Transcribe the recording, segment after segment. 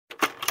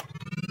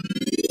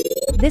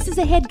This is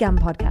a HeadGum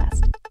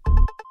podcast.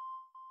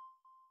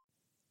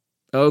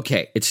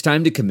 Okay, it's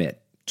time to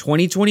commit.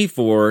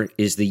 2024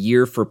 is the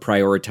year for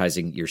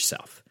prioritizing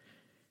yourself.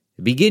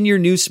 Begin your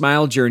new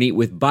smile journey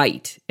with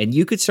Byte, and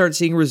you could start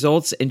seeing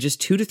results in just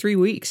 2 to 3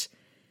 weeks.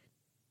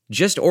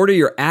 Just order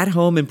your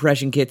at-home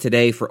impression kit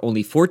today for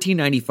only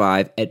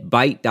 $14.95 at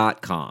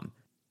Byte.com.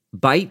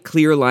 Byte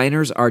clear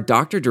liners are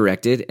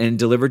doctor-directed and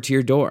delivered to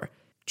your door.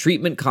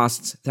 Treatment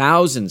costs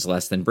thousands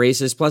less than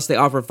braces, plus they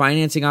offer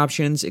financing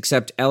options,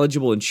 accept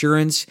eligible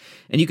insurance,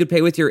 and you could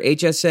pay with your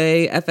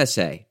HSA,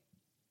 FSA.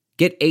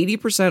 Get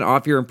 80%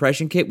 off your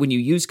impression kit when you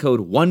use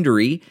code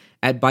WONDERY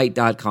at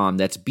Byte.com.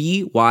 That's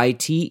BYTE.com.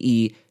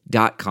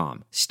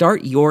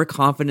 Start your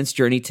confidence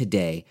journey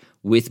today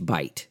with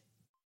Byte.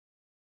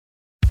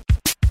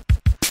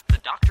 The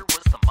doctor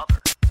was the mother.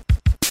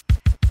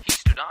 He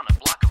stood on a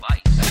block of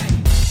ice.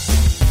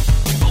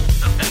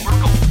 Both of them were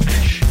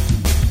goldfish.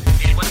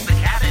 It was the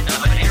cabin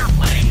of an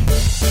airplane.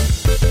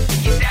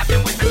 He stabbed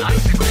him with an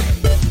icicle.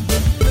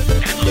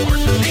 And the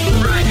horse was named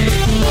Friday.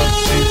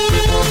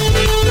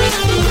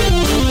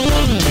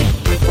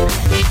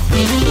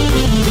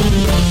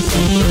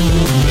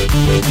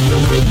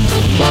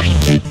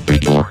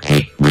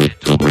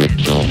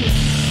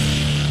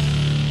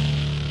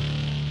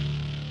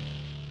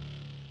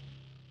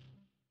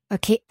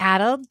 Okay,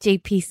 Adel,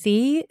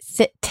 JPC,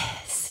 sit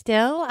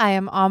still. I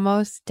am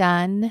almost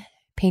done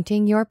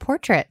painting your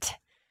portrait.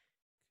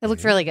 It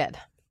looks really good.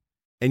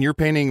 And you're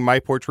painting my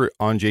portrait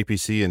on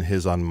JPC and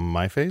his on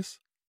my face?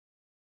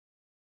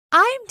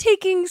 I'm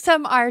taking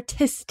some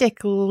artistic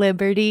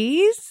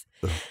liberties.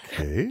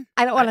 Okay.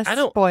 I don't want I to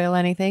don't- spoil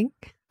anything.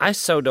 I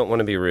so don't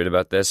want to be rude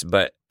about this,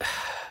 but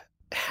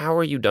how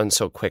are you done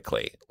so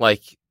quickly?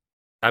 Like,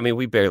 I mean,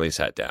 we barely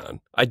sat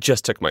down. I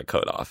just took my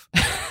coat off.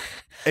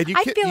 And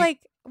I feel like,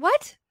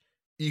 what?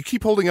 you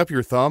keep holding up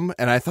your thumb,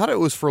 and I thought it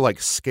was for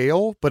like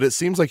scale, but it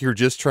seems like you're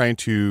just trying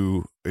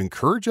to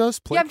encourage us.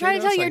 Yeah, I'm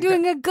trying to tell you, you're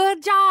doing a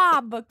good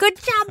job. Good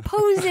job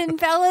posing,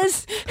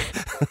 fellas.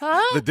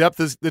 Huh? The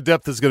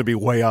depth is going to be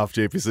way off,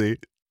 JPC.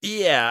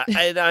 Yeah,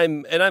 and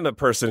I'm a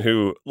person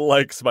who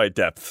likes my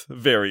depth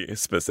very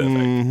specific.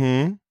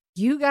 Mm-hmm.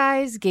 You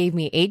guys gave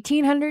me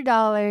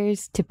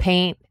 $1,800 to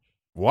paint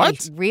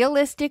What? a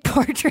realistic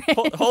portrait.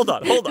 Hold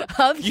on.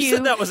 Of You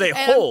said that was a and-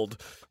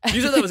 hold.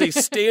 You said that was a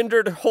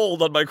standard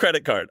hold on my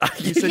credit card.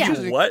 You said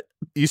Yeah. what?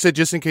 You said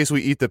just in case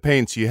we eat the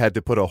paints, you had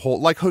to put a hold,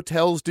 like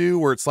hotels do,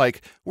 where it's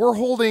like, we're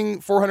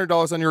holding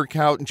 $400 on your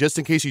account just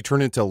in case you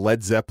turn into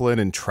Led Zeppelin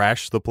and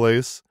trash the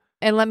place.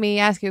 And let me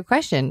ask you a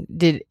question.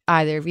 Did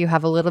either of you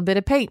have a little bit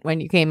of paint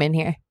when you came in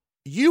here?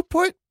 You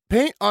put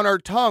paint on our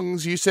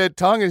tongues. You said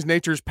tongue is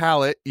nature's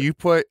palate. You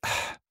put,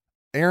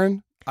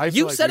 Aaron, I feel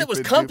You like said we've it was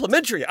been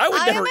complimentary. I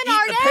would I never am eat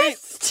an the paint.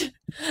 artist.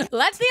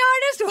 Let the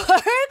artist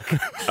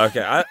work.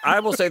 Okay, I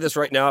will say this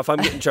right now. If I'm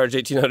getting charged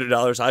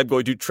 $1,800, I'm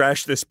going to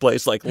trash this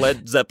place like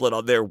Led Zeppelin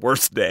on their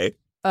worst day.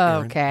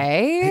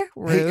 Okay.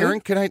 Rude. Hey, Aaron,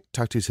 can I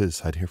talk to you to the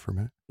side here for a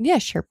minute? Yeah,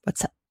 sure.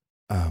 What's up?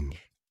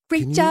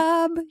 Great Can you-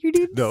 job. You're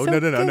doing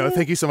No.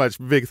 Thank you so much.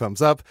 Big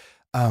thumbs up.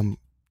 Can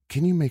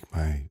you make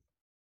my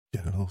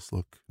genitals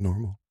look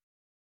normal?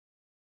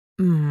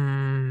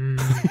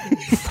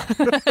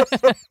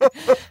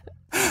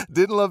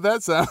 Didn't love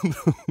that sound.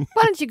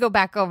 Why don't you go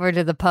back over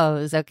to the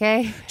pose,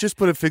 okay? Just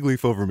put a fig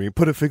leaf over me.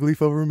 Put a fig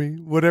leaf over me.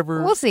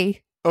 Whatever. We'll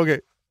see. Okay.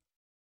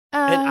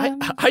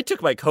 And I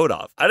took my coat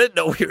off. I didn't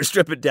know we were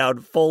stripping down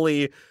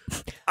fully.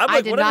 I'm I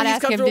like, did whatever not he's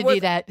ask him to comfortable do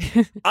with,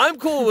 that. I'm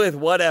cool with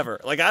whatever.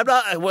 Like, I'm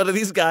not one of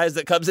these guys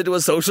that comes into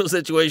a social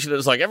situation and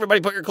it's like,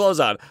 everybody put your clothes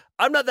on.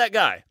 I'm not that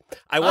guy.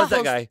 I was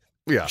that guy.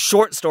 Yeah.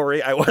 Short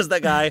story. I was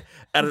that guy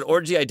at an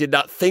orgy I did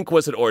not think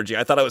was an orgy.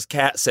 I thought I was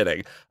cat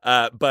sitting.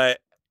 But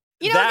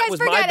You know that what, guys? was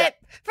Forget my it.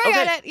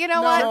 Forget Okay. it. You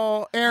know what?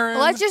 No, Aaron.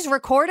 Let's just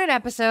record an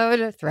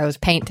episode. Throws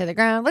paint to the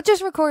ground. Let's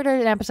just record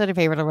an episode of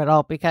Favorite or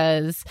Riddle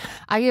because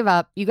I give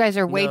up. You guys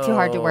are way too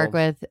hard to No. work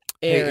with.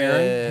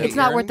 Aaron. It's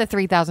not worth the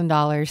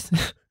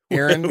 $3,000.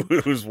 Aaron,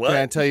 Who's what? can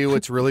I tell you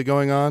what's really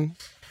going on?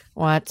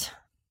 What?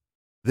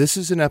 This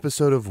is an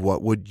episode of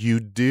What Would You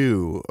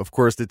Do? Of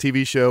course, the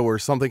TV show where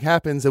something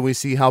happens and we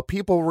see how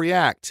people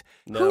react.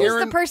 No. Who's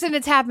Aaron- the person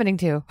it's happening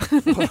to?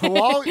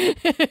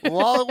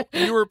 while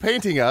you were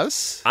painting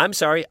us, I'm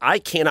sorry, I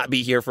cannot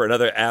be here for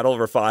another Adel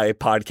Rafai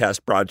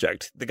podcast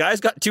project. The guy's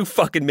got too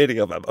fucking many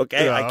of them,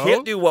 okay? I No.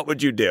 can't do What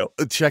Would You Do?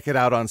 check it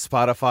out on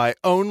Spotify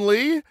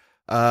only.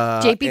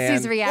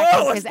 JPC's and- reaction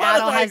Whoa, because it's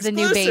Adel Spotify has the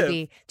new exclusive.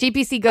 baby.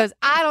 JPC goes,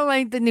 I don't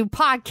like the new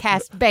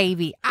podcast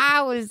baby.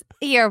 I was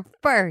here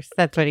first.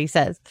 That's what he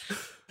says.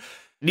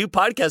 New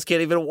podcast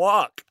can't even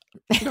walk.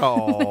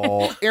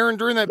 No, Aaron,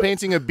 during that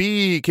painting, a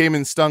bee came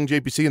and stung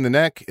JPC in the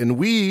neck, and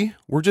we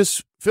were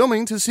just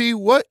filming to see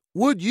what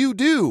would you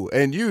do,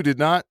 and you did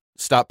not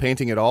stop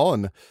painting at all.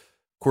 And of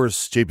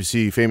course,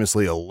 JPC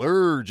famously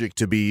allergic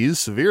to bees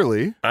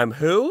severely. I'm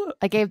who?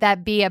 I gave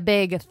that bee a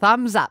big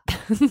thumbs up.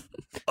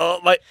 Oh,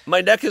 my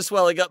neck is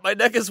swelling up. My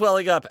neck is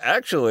swelling up.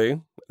 Actually,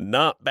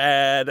 not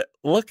bad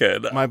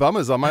looking. My bum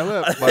is on my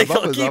lip. I My think bum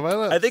I'll is keep. on my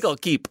lip. I think I'll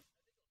keep.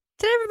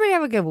 Did everybody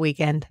have a good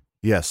weekend?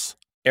 Yes.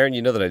 Aaron,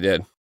 you know that I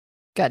did.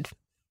 Good.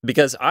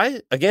 because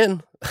I,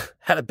 again,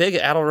 had a big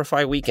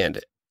Adult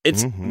weekend.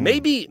 It's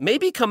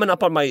maybe coming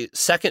up on my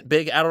second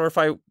big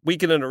Adult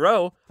weekend in a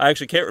row. I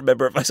actually can't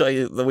remember if I saw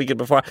you the weekend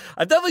before.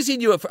 I've definitely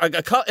seen you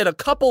in a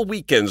couple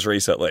weekends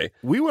recently.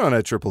 We went on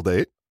a triple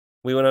date.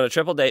 We went on a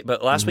triple date,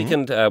 but last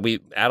weekend,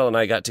 Adel and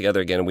I got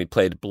together again, and we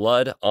played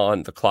Blood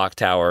on the Clock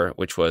Tower,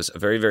 which was a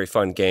very, very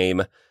fun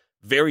game.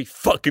 Very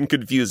fucking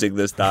confusing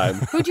this time.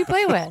 Who'd you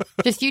play with?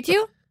 Just you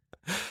two?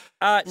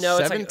 No,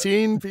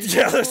 17 people.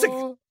 Yeah, there's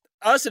like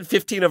us and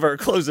 15 of our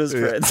closest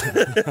friends.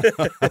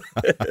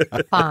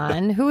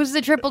 Fun. Who was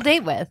the triple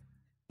date with?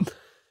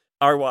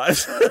 Our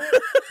wives.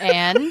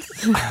 And?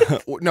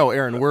 No,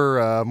 Aaron,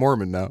 we're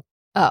Mormon now.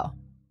 Oh,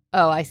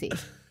 I see.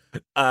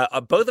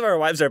 Both of our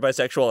wives are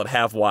bisexual and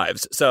have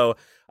wives. So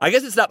I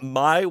guess it's not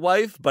my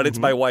wife, but it's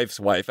my wife's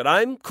wife. And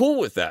I'm cool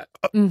with that.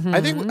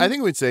 Mm-hmm. I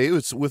think we'd say it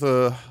was with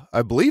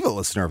I believe a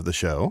listener of the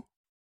show,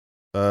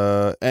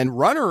 and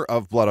runner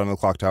of Blood on the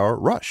Clock Tower,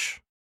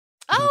 Rush.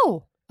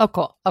 Oh,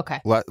 cool.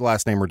 Okay.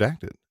 Last name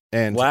redacted.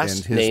 And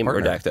Last his name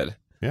partner. redacted.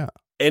 Yeah.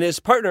 And his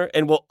partner,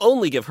 and we'll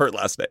only give her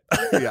last name.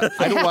 Yeah.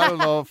 I don't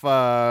know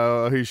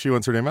if she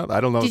wants her name out. I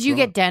don't know. Did you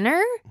get dinner?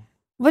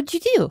 What'd you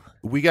do?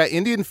 We got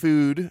Indian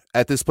food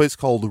at this place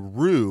called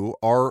Rooh,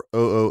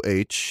 Rooh,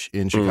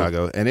 in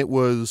Chicago, and it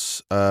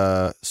was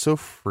so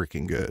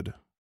freaking good.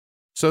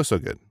 So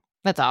good.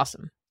 That's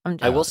awesome. I'm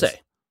I will jealous.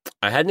 say,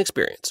 I had an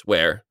experience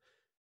where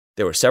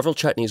there were several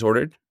chutneys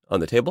ordered on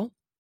the table,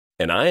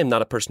 and I am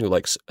not a person who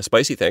likes a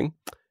spicy thing,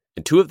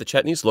 and two of the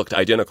chutneys looked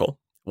identical.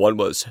 One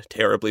was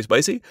terribly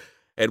spicy,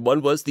 and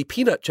one was the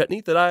peanut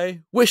chutney that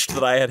I wished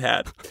that I had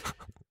had.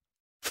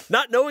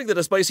 Not knowing that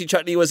a spicy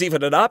chutney was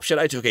even an option,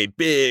 I took a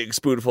big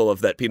spoonful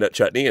of that peanut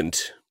chutney and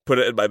put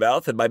it in my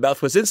mouth, and my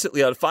mouth was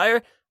instantly on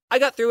fire. I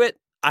got through it.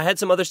 I had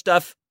some other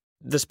stuff.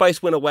 The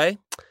spice went away.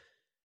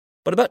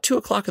 But about 2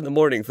 o'clock in the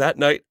morning that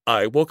night,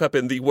 I woke up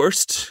in the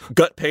worst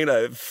gut pain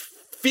I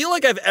feel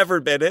like I've ever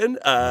been in,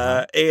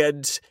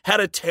 and had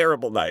a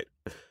terrible night.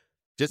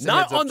 Just a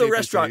Not heads up, on the JPC.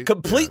 restaurant,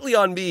 completely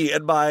on me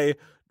and my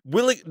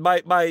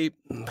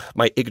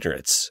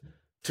ignorance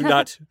to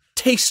not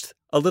taste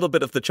a little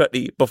bit of the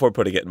chutney before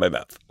putting it in my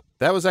mouth.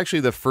 That was actually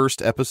the first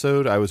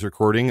episode I was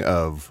recording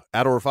of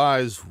Adult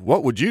Fives.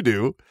 What would you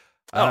do?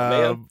 Oh,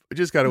 man. I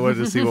just kind of wanted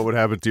to see what would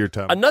happen to your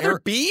tongue. Another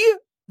bee?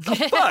 The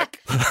fuck?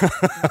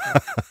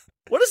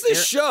 What is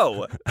this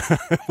show?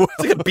 It's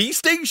like a bee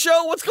sting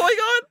show? What's going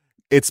on?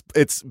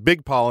 It's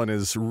Big Pollen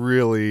is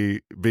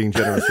really being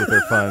generous with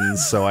their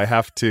funds, so I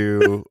have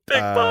to Big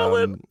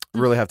Pollen.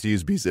 really have to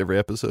use bees every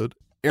episode.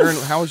 Aaron,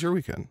 how was your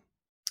weekend?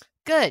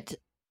 Good.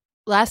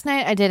 Last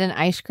night I did an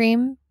ice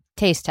cream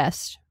taste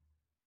test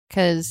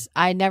because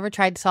I never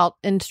tried salt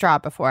and straw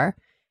before.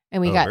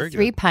 And we Oh, got very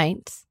 3 good.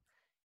 pints.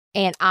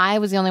 And I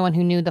was the only one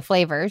who knew the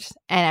flavors.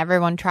 And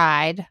everyone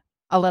tried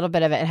a little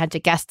bit of it and had to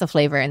guess the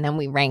flavor. And then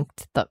we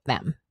ranked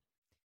them.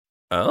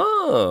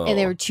 Oh. And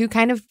there were 2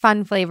 kind of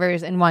fun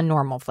flavors and 1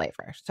 normal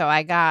flavor. So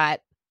I got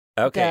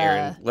Okay,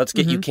 Aaron, let's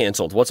get you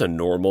canceled. What's a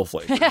normal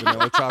flavor?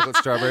 Vanilla, chocolate,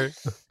 strawberry?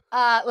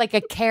 like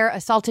a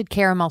salted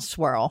caramel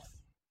swirl.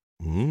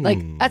 Like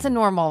that's a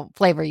normal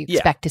flavor you Yeah.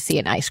 expect to see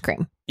in ice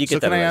cream. You So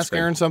get that can I in ice ask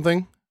cream. Aaron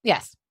something?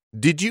 Yes.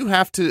 Did you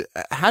have to?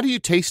 How do you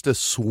taste a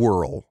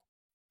swirl?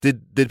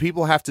 Did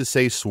people have to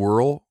say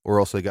swirl, or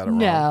else they got it wrong?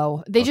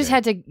 No, they just Okay.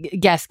 had to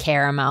guess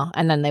caramel,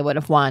 and then they would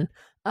have won.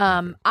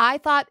 I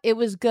thought it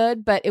was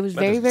good, but it was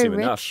That very, doesn't very seem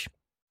enough, rich.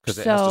 Because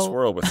it has to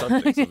swirl with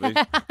something. So they,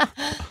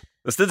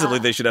 ostensibly,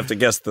 they should have to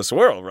guess the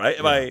swirl, right?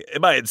 Am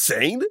I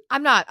insane?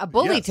 I'm not a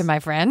bully Yes. to my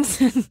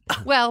friends.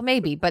 Well,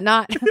 maybe, but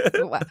not.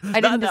 I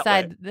didn't that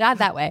decide not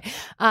that way.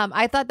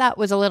 I thought that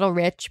was a little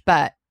rich,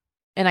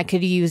 and I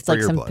could have used For like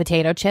your some blood.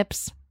 potato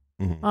chips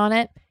Mhm. on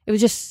it. It was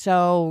just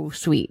so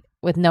sweet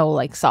with no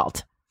like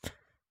salt.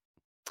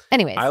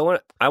 Anyways, I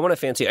want a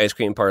fancy ice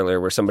cream parlor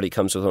where somebody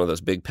comes with one of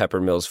those big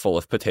pepper mills full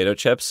of potato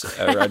chips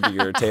around to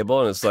your table,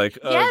 and it's like,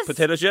 Yes.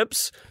 potato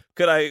chips?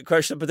 Could I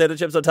crush some potato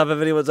chips on top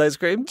of anyone's ice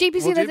cream?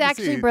 JPC, Well, that's JPC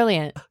actually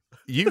brilliant.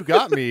 You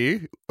got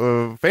me,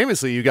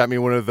 famously, you got me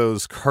one of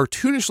those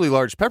cartoonishly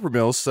large pepper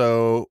mills.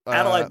 So,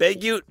 Adel, I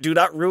beg you, do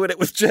not ruin it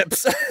with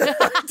chips.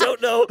 I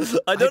don't know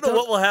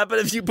what will happen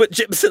if you put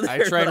chips in there.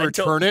 I try and but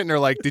don't- return it, and they're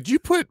like, "Did you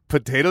put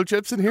potato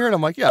chips in here?" And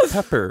I'm like, "Yeah,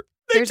 pepper."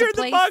 They There's a turn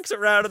the place- box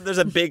around and there's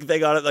a big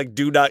thing on it like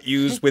 "Do not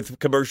use with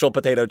commercial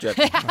potato chips."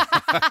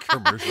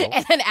 Commercial.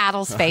 And an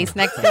Adel's face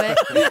next to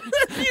it.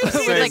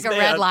 With like a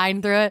red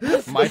line through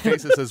it. My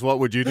face that says, "What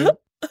would you do?"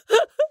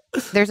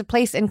 There's a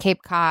place in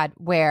Cape Cod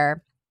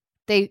where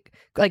they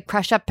like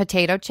crush up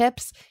potato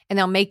chips and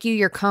they'll make you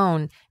your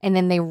cone and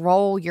then they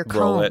roll your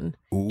Roll it.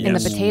 cone in the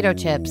potato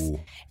chips.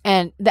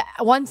 And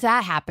once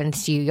that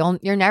happens to you,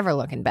 you're never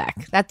looking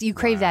back. You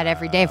crave that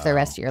every day for the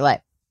rest of your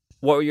life.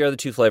 What were your other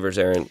 2 flavors,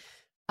 Aaron?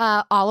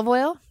 Olive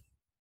oil.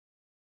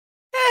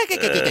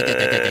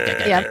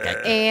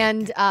 Yep.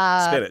 And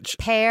Spinach.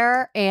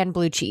 pear and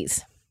blue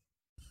cheese.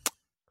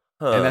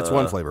 And that's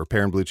one flavor,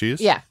 pear and blue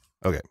cheese. Yeah.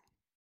 Okay.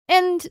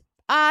 And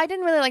I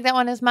didn't really like that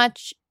one as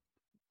much.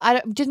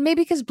 just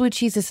maybe because blue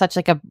cheese is such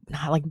like a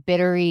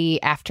bittery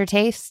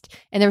aftertaste,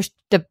 and there's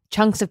the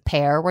chunks of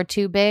pear were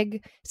too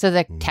big, so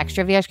the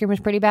texture of the ice cream was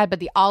pretty bad. But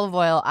the olive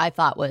oil I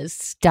thought was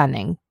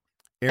stunning.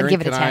 Aaron, I'd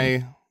give it a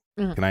 10.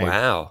 Can I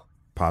Wow.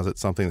 posit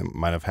something that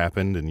might have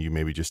happened and you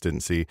maybe just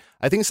didn't see?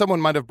 I think someone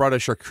might have brought a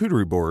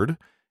charcuterie board.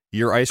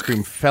 Your ice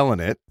cream fell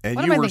in it, and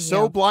What you am I were thinking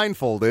so of?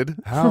 blindfolded.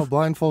 How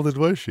blindfolded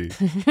was she?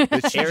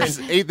 That she just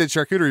ate the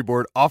charcuterie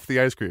board off the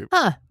ice cream.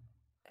 Huh.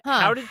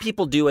 How did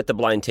people do at the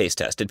blind taste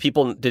test? Did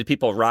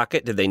people rock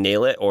it? Did they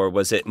nail it, or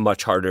was it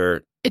much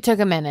harder? It took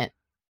a minute.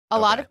 A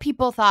lot Okay. of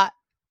people thought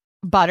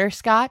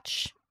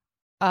butterscotch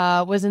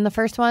was in the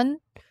first one.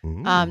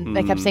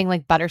 They kept saying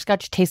like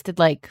butterscotch tasted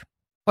like,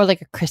 or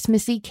like a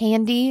Christmassy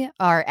candy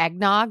or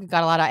eggnog.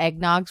 Got a lot of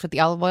eggnogs with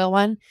the olive oil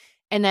one.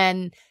 And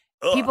then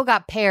Ugh. people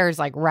got pears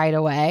like right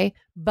away,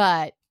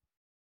 but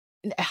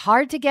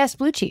hard to guess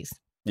blue cheese.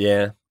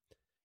 Yeah.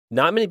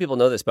 Not many people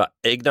know this, but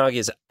eggnog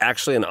is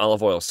actually an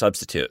olive oil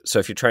substitute. So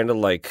if you're trying to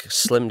like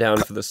slim down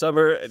for the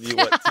summer and you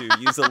want to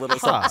use a little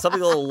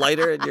something a little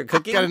lighter in your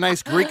cooking, Got a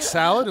nice Greek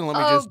salad, and let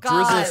me Oh, just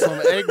God. drizzle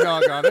some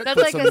eggnog on it. That's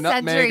put like some a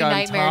nutmeg sensory on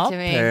nightmare top, to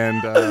me.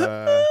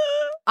 and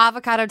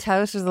Avocado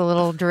toast with a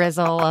little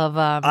drizzle of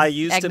I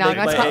used to eggnog make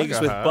on my top. eggs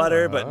with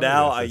butter, but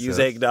now Yes, I yes, use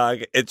yes. eggnog.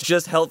 It's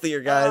just healthier,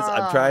 guys.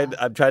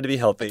 I'm trying to be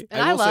healthy.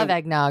 And I I will love say-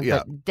 eggnog,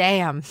 yeah. but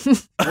damn.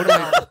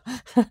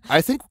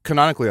 I think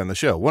canonically on the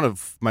show, one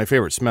of my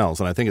favorite smells,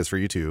 and I think it's for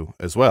you two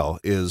as well,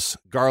 is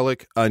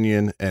garlic,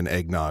 onion, and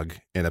eggnog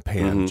in a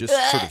pan. Mhm.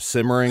 Just sort of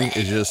simmering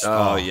is just.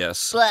 Oh,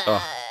 yes.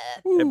 Oh,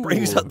 it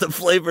brings out the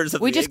flavors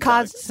of We the just eggnog.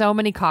 caused so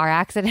many car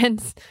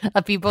accidents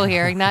of people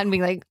hearing that and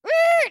being like,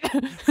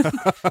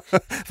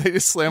 They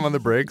just slam on the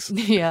brakes.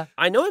 yeah.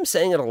 I know I'm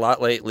saying it a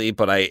lot lately,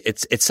 but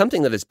it's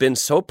something that has been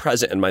so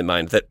present in my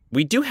mind that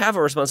we do have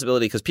a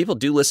responsibility because people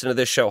do listen to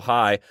this show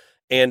high.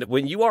 And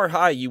when you are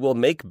high, you will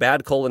make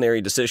bad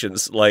culinary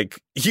decisions like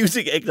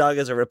using eggnog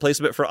as a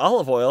replacement for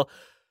olive oil.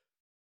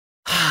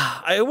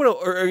 I want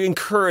to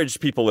encourage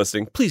people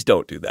listening, please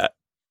don't do that.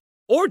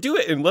 Or do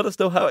it and let us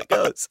know how it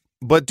goes.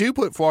 But do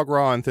put foie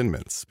gras on Thin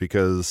Mints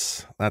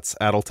because that's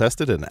Adel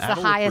tested and It's the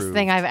highest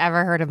thing I've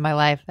ever heard of my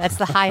life. That's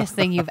the highest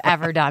thing you've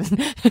ever done.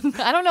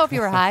 I don't know if you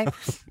were high.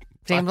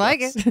 Seemed like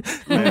it.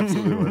 I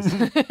absolutely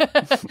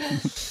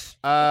was.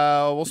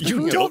 Well, speaking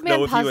You of, don't Old man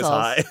know if he was puzzles.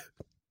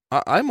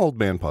 high. I'm Old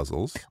Man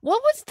Puzzles.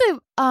 What was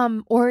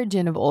the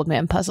origin of Old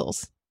Man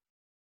Puzzles?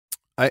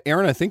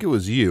 Aaron, I think it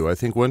was you. I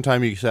think one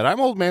time you said,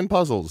 I'm Old Man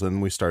Puzzles,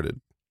 and we started.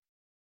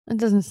 That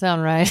doesn't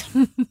sound right.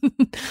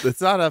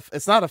 It's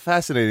not a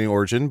fascinating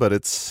origin, but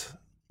it's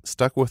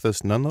stuck with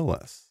us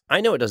nonetheless.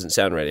 I know it doesn't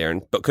sound right,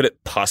 Aaron, but could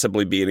it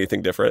possibly be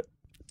anything different?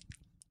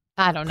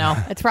 I don't know.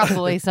 It's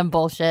probably some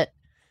bullshit.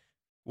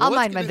 Well, I'll let's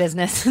mind my get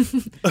business.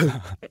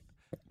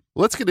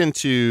 Let's get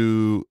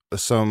into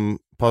some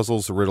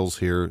puzzles, riddles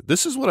here.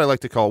 This is what I like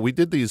to call, we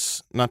did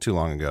these not too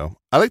long ago.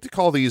 I like to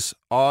call these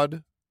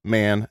Odd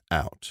Man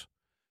Out.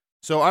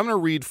 So I'm going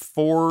to read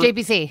 4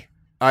 JPC.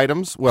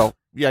 items. Well,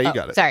 yeah, you Oh,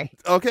 got it. Sorry.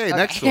 Okay,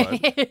 next one.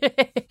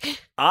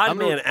 Odd I'm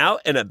man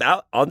out and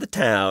about on the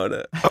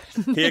town.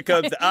 Here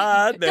comes the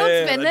odd Don't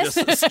man. spin this.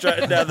 Just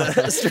strutting down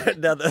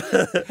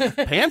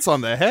the Pants on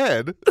the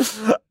head.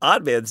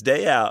 odd man's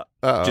day out.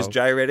 Uh-oh. Just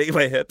gyrating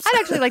my hips. I'd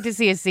actually like to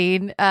see a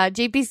scene.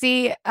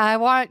 JPC, I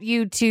want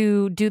you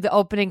to do the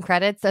opening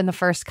credits and the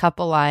first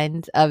couple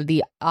lines of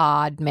the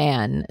Odd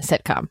Man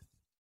sitcom.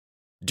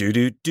 Do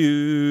do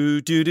do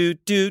do do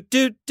do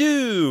do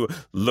do.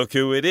 Look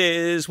who it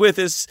is with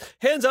his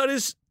hands on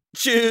his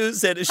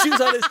shoes and his shoes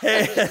on his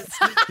hands.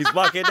 He's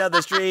walking down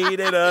the street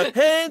in a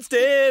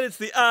handstand. It's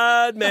the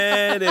odd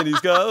man and he's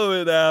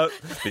going out.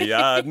 The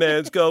odd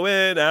man's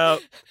going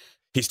out.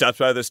 He stops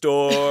by the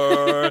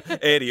store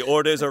and he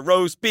orders a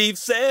roast beef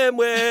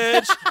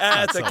sandwich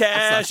at the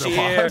that's not so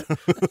cashier.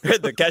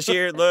 And the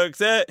cashier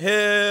looks at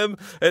him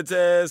and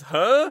says,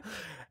 huh?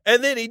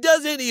 And then he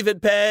doesn't even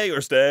pay or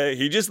stay.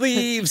 He just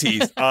leaves.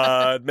 He's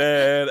odd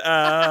man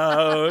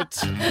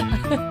out.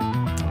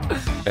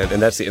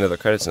 And that's the end of the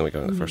credits, and then we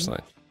go to the first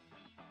line.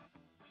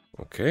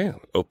 Okay,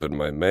 open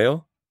my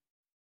mail.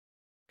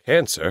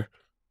 Cancer?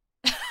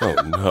 Oh,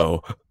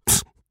 no.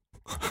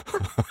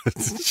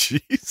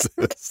 Jesus.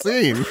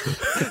 Scene.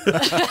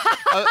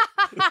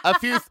 A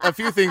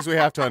few things we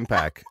have to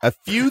unpack. A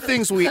few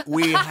things we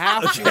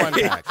have to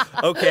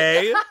unpack.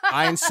 Okay.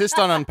 I insist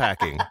on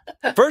unpacking.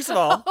 First of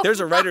all, there's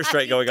a writer's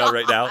strike going on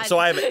right now, so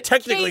I am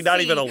technically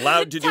not even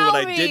allowed to do what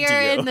I did you're to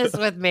you. in this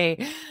with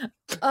me.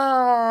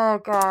 Oh,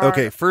 God.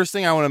 Okay, first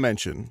thing I want to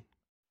mention.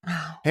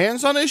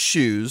 Hands on his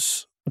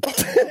shoes.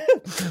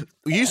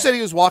 You said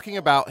he was walking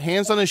about,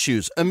 hands on his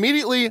shoes.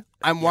 Immediately,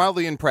 I'm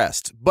wildly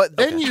impressed. But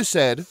then you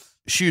said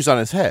shoes on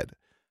his head.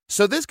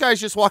 So this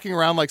guy's just walking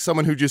around like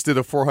someone who just did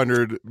a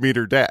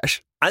 400-meter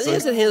dash. I think he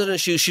said hands on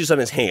his shoes, shoes on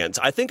his hands.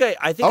 I think I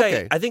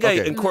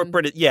Okay.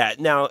 incorporated. Yeah.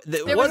 Now,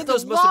 There one was of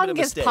those the must have been a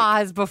longest mistake.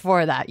 pause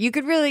before that. You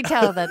could really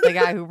tell that the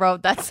guy who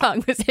wrote that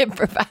song was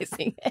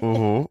improvising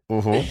it.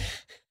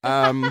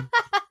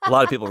 A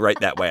lot of people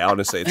write that way.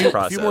 Honestly, it's a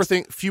process.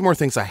 Few more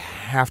things I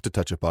have to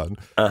touch upon.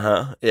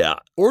 Yeah.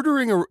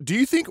 Do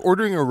you think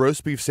ordering a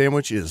roast beef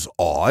sandwich is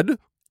odd?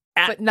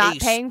 But not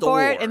paying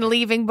for it and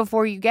leaving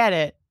before you get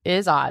it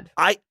is odd.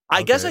 I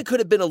guess I could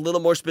have been a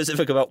little more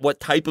specific about what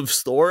type of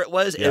store it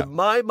was. Yeah. In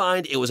my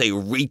mind, it was a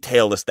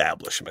retail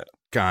establishment.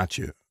 Got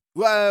you.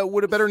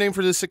 Would a better name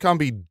for this sitcom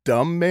be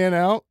Dumb Man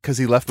Out because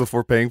he left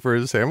before paying for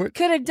his sandwich?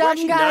 Could a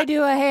dumb guy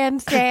do a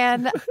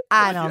handstand?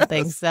 I don't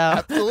think so.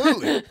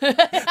 Absolutely.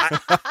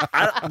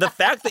 The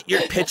fact that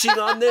you're pitching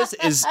on this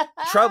is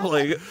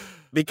troubling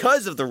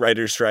because of the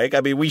writer's strike.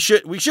 I mean, we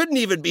shouldn't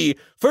even be.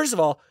 First of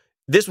all,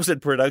 this was in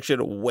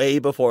production way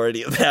before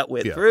any of that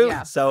went through,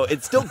 so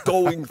it's still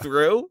going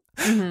through.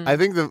 Mm-hmm. I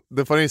think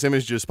the funniest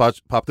image just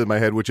popped in my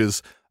head, which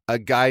is a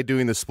guy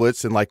doing the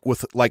splits and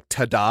with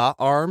ta-da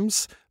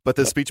arms, but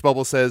the speech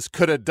bubble says,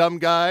 "Could a dumb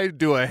guy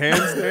do a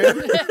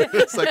handstand?"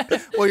 It's like,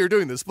 well, you're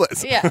doing the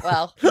splits. Yeah,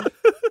 well.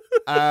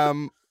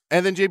 And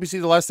then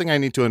JPC, the last thing I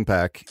need to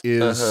unpack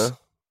is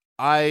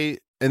and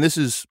this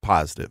is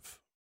positive.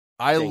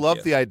 I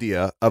love the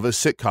idea of a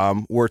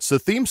sitcom where it's the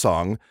theme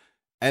song,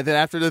 and then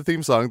after the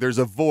theme song, there's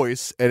a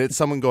voice, and it's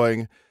someone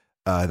going,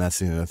 and that's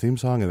the theme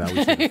song, and that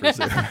was the first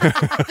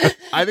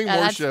I think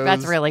more shows.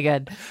 That's really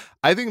good.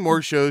 I think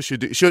more shows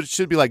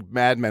should be like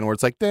Mad Men, where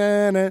it's like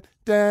da-na,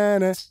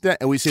 da-na, da,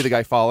 and we see the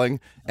guy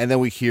falling, and then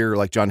we hear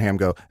like John Hamm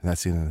go, and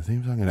that's the end of the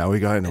theme song, and now we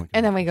go, and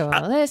then we go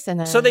on this, and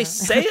then so they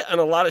say it on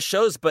a lot of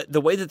shows, but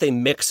the way that they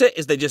mix it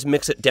is they just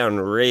mix it down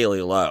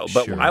really low.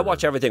 But I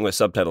watch everything with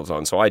subtitles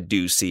on, so I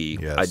do see,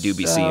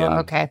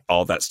 seeing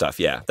all that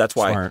stuff. Yeah, that's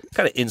why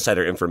kind of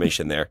insider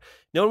information there.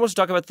 No one wants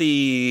to talk about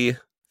the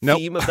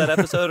theme of that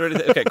episode or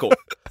anything. Okay, cool.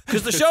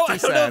 Because the show, I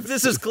don't know if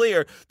this is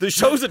clear. The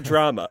show's a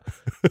drama.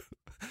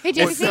 Hey,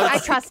 JC, I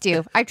trust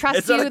you. I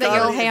trust you that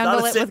you'll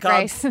handle it with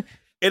grace.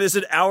 It is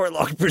an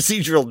hour-long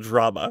procedural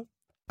drama.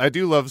 I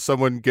do love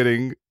someone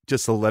getting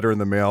just a letter in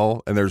the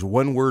mail, and there's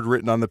one word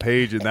written on the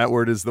page, and that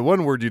word is the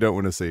one word you don't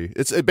want to see.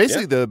 It's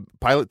basically the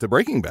pilot to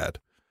Breaking Bad.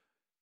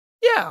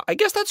 Yeah, I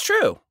guess that's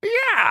true.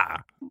 Yeah.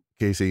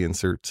 Casey,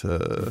 insert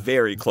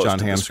very close John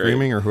to Hamm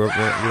screaming, or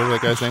whatever that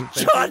guy's name.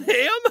 John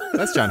Hamm?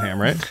 That's John Hamm,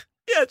 right?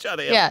 Yeah, John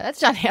Hamm. Yeah, that's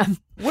John Hamm.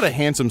 What a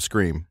handsome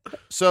scream.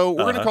 So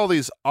we're going to call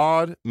these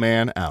odd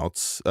man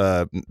outs,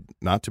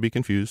 not to be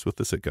confused with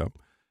the sitcom.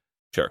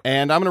 Sure.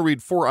 And I'm going to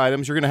read 4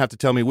 items. You're going to have to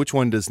tell me which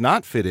one does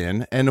not fit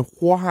in and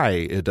why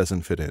it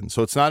doesn't fit in.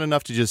 So it's not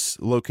enough to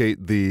just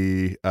locate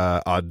the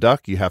odd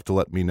duck. You have to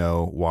let me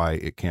know why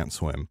it can't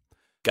swim.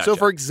 Gotcha. So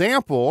for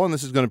example, and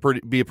this is going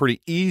to be a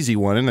pretty easy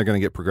one, and they're going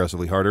to get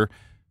progressively harder.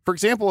 For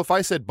example, if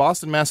I said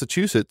Boston,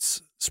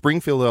 Massachusetts,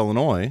 Springfield,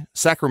 Illinois,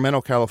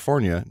 Sacramento,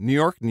 California, New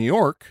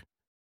York,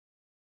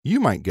 you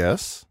might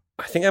guess.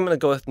 I think I'm going to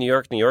go with New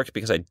York,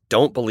 because I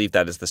don't believe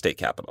that is the state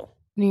capital.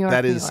 New York,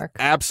 That New is York.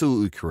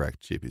 absolutely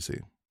correct, JPC.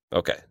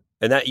 Okay.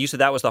 And that you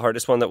said that was the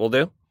hardest one that we'll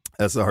do?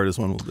 That's the hardest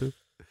one we'll do.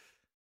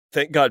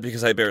 Thank God,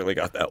 because I barely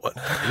got that one.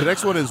 The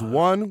next one is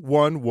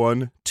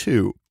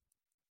 1112.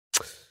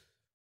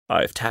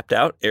 I've tapped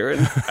out,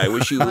 Aaron. I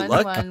wish you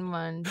luck.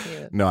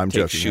 1-1-1-2. No, I'm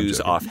Take joking. shoes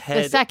off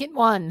head. The second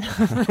one.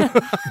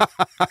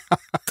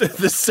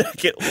 The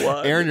second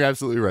one. Aaron, you're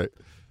absolutely right.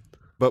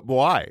 But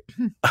why?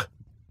 I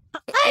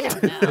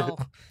don't know.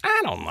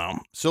 I don't know.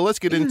 So let's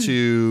get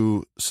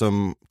into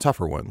some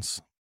tougher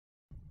ones.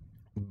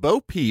 Bo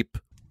Peep,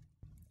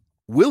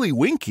 Willie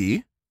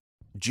Winkie,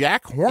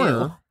 Jack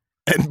Horner,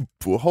 and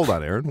well, hold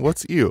on, Aaron.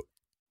 What's you?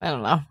 I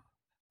don't know.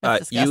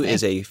 That's you disgusting.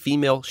 is a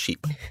female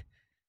sheep.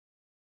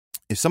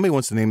 If somebody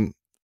wants to name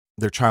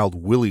their child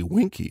Willie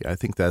Winkie, I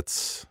think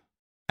that's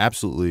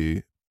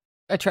absolutely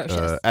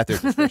atrocious. at their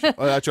discretion.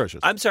 Atrocious.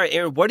 I'm sorry,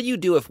 Aaron. What do you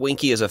do if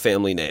Winkie is a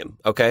family name?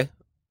 Okay,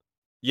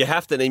 you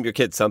have to name your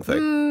kid something.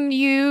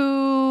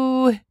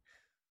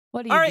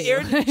 What do you All right, do?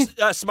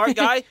 Aaron, smart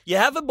guy. You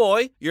have a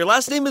boy. Your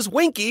last name is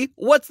Winkie.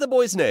 What's the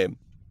boy's name?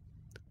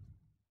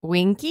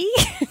 Winkie?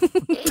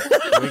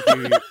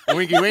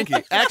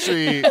 Winkie.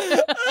 Actually,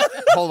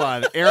 hold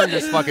on. Aaron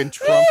just fucking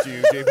trumped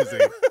you, James.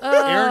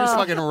 Aaron just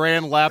fucking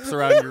ran laps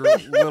around your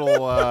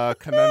little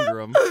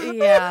conundrum.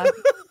 Yeah.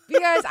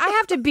 You guys, I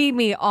have to be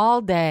me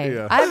all day.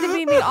 Yeah. I have to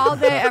be me all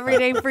day, every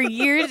day for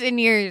years and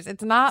years.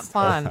 It's not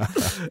fun.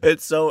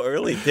 It's so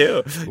early,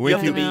 too. You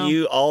have to I be know.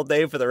 you all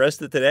day for the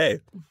rest of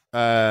today.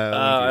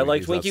 I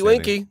liked Winkie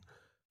Winkie.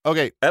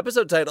 Okay,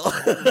 Episode title.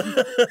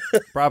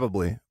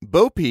 probably.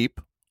 Bo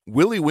Peep,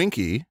 Willie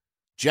Winkie,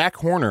 Jack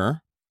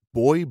Horner,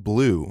 Boy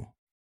Blue.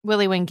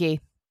 Willie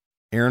Winkie.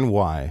 Aaron,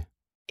 why?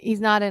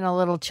 He's not in a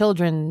little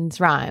children's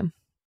rhyme.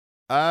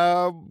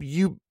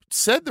 You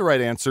said the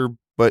right answer,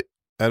 but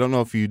I don't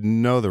know if you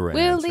know the right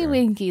answer. Willie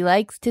Winkie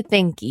likes to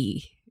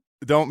thinky.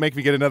 Don't make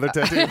me get another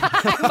tattoo.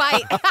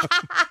 I might.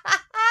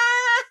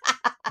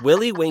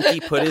 Willie Winkie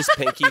put his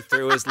pinky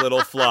through his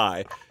little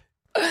fly.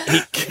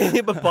 He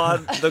came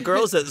upon the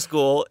girls at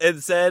school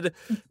and said,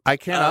 I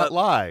cannot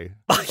lie.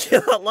 I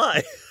cannot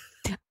lie.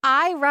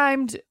 I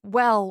rhymed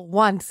well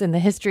once in the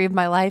history of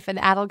my life, and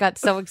Adel got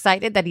so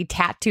excited that he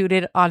tattooed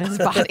it on his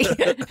body.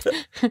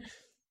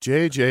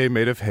 JJ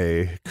made of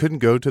hay couldn't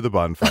go to the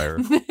bonfire.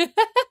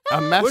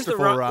 A masterful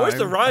rhyme. Where's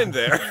the rhyme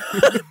there?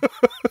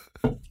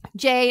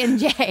 J and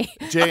J.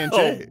 J and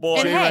J. Oh,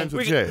 boy. J rhymes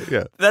with J.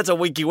 Yeah. That's a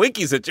Winkie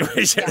Winkie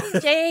situation.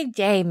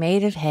 J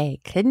made of hay.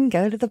 Couldn't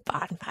go to the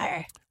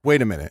bonfire.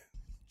 Wait a minute.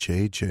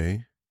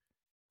 JJ.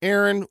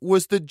 Aaron,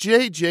 was the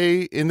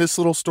JJ in this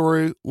little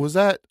story, was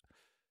that,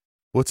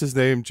 what's his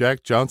name?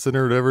 Jack Johnson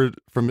or whatever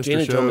from Mr.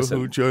 Janet Show? Jameson.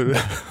 Who joined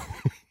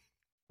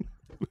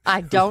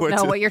I don't What's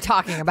know it- what you're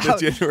talking the about.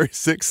 January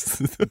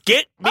 6th?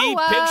 Get me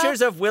Oh,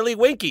 pictures of Willie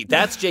Winkie.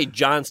 That's Jay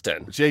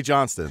Johnston. Jay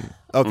Johnston.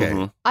 Okay.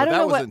 Mhm. I But don't that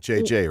know wasn't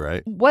JJ,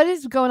 right? What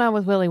is going on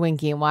with Willie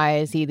Winkie and why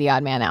is he the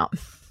odd man out?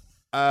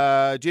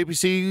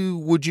 JPC,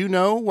 would you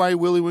know why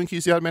Willie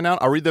Winkie's the odd man out?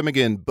 I'll read them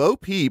again. Bo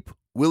Peep,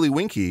 Willie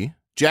Winkie,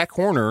 Jack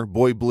Horner,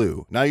 Boy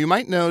Blue. Now, you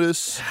might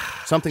notice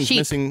something's Sheep.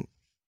 missing.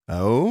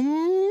 Oh,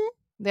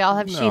 They all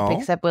have No. sheep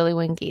except Willie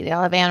Winkie. They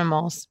all have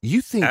animals.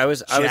 you think I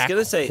was Jack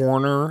gonna say-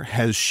 Horner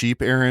has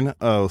sheep, Aaron?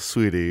 Oh,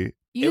 sweetie.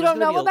 You was don't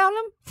gonna know be a- about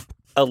him?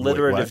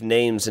 Alliterative what?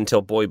 names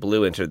until Boy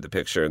Blue entered the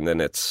picture, and then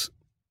it's.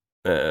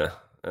 Well,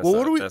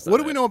 what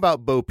do we know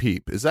about Bo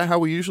Peep? Is that how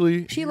we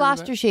usually? She hear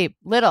lost that? her sheep.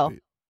 Little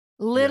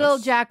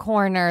Yes. Jack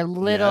Horner,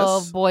 little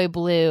Yes. Boy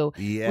Blue.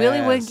 Yes.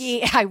 Willie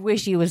Winkie, I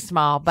wish he was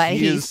small, but He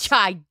he's is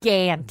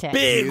gigantic.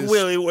 Big He's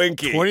Willie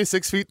Winkie.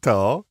 26 feet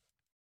tall,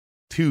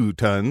 2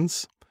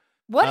 tons.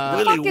 What the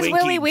Willie fuck is Winkie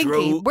Willie Winkie?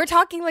 drove- We're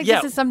talking like Yeah.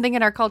 this is something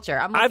in our culture.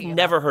 I've looking it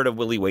never up. heard of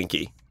Willie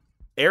Winkie.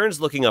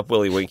 Aaron's looking up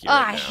Willie Winkie. Oh,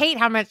 right I now. hate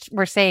how much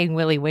we're saying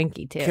Willie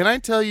Winkie too. Can I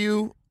tell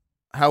you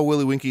how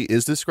Willie Winkie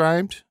is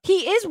described?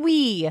 He is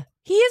wee.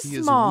 He is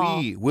He small.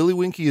 is wee. Willie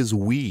Winkie is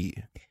wee.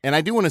 And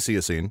I do want to see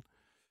a scene.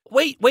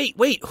 Wait.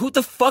 Who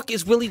the fuck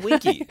is Willie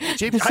Winkie?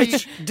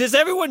 JPC, Does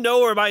everyone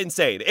know, or am I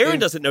insane? Aaron If-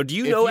 doesn't know. Do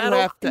you if know, you Adel?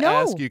 have to No.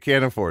 ask, you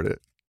can't afford it.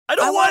 I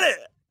don't want it.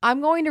 I'm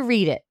going to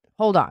read it.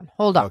 Hold on.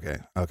 Okay.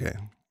 I think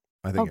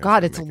Oh Aaron's God,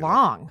 gonna it's make it.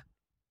 long.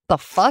 The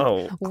fuck?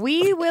 Oh.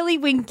 Wee Willie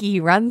Winkie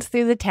runs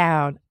through the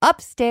town,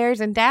 upstairs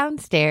and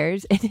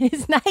downstairs in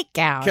his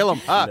nightgown. Kill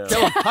him. No.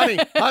 Kill him.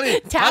 Honey,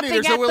 Tapping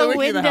there's at a Willie the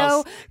Winkie in the window,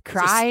 house.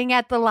 crying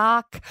at the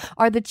lock.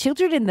 Are the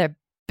children in their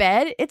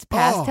bed? It's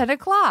past Oh. 10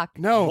 o'clock.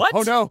 No. What?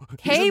 Oh, no.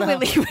 He's Hey, in the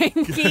Willie house.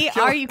 Winkie,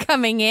 Kill are him. you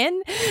coming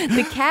in?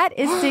 The cat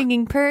is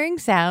singing purring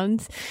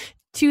sounds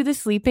to the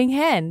sleeping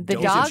hen. The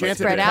He's dog enchanted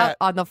spread the out cat.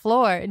 on the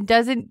floor and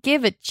doesn't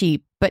give a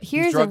cheep. But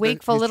here's a drugged the-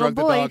 wakeful he's little drugged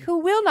the boy dog. who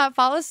will not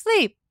fall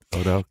asleep.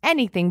 Oh, no.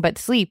 Anything but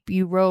sleep,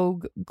 you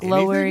rogue,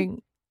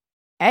 glowering.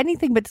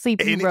 Anything but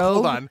sleep, you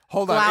rogue.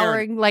 Hold on,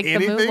 Aaron. Glowering like the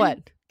moon. Anything? What?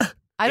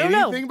 I don't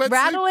Anything know. but sleep?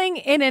 Rattling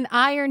in an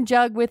iron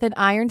jug with an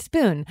iron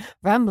spoon,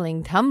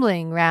 rumbling,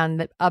 tumbling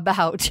round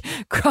about,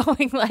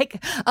 crowing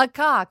like a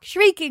cock,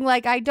 shrieking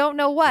like I don't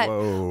know what,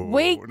 Whoa, not gonna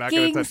waking,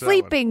 touch that one.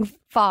 sleeping,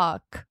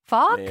 folk,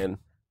 Man,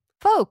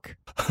 folk.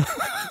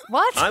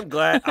 What? I'm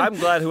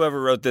glad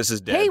whoever wrote this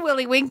is dead. Hey,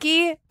 Willie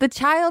Winkie, the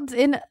child's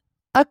in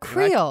a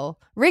creel,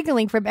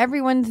 wriggling from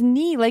everyone's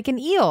knee like an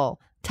eel,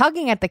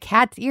 tugging at the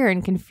cat's ear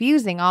and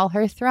confusing all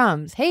her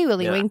thrums. Hey,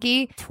 Willie Yeah.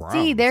 Winkie, see,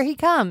 Thrums. there he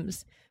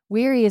comes.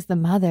 Weary is the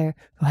mother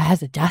who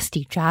has a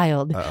dusty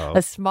child, Uh-oh.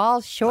 a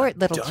small, short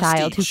little dusty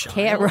child who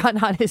can't child?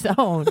 run on his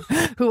own,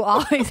 who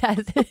always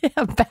has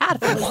a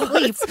battle of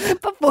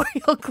sleep before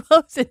he'll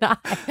close an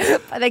eye.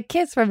 But a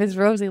kiss from his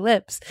rosy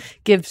lips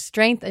gives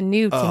strength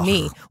anew to Ugh.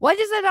 me. Why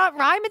does it not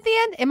rhyme at the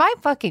end? Am I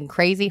fucking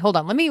crazy? Hold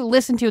on, let me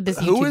listen to this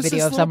Who YouTube is video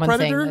this of little someone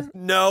predator? saying this.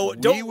 No,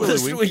 Wee don't Willie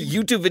listen to a Winkie?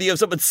 YouTube video of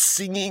someone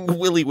singing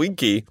Willie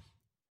Winkie.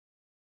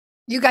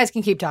 You guys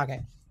can keep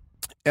talking.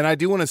 And I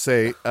do want to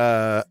say,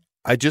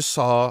 I just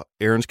saw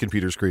Aaron's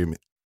computer scream.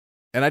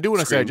 And I do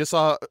want to say, I Scream. just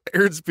saw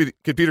Aaron's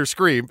computer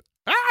scream.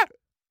 Ah!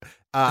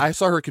 I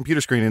saw her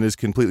computer screen and is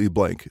completely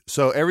blank.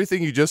 So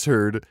everything you just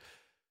heard,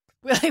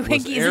 Willie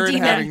Winkie is a Aaron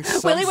demon. having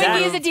some Willie sort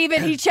Winkie of- is a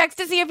demon. He checks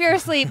to see if you're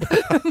asleep.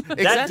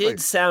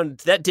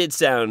 That did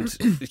sound.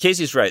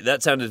 Casey's right.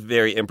 That sounded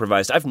very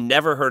improvised. I've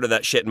never heard of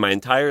that shit in my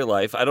entire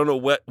life. I don't know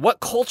what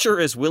culture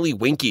is Willie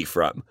Winkie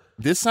from.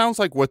 This sounds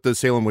like what the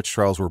Salem witch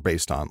trials were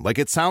based on. Like,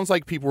 it sounds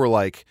like people were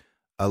like,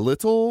 a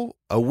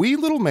wee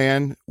little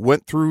man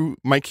went through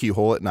my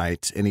keyhole at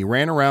night and he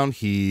ran around.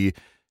 He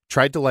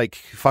tried to like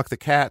fuck the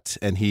cat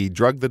and he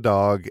drugged the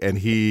dog and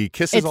he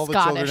kisses It's all the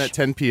children Scottish. at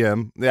 10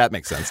 p.m. That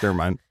makes sense. Never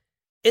mind.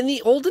 In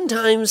the olden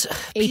times,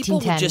 people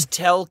would 1810. just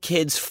tell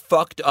kids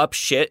fucked up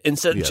shit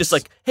instead of Yes. just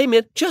like, hey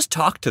man, just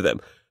talk to them.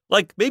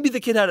 Like, maybe the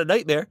kid had a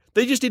nightmare.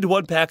 They just need to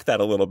unpack that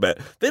a little bit.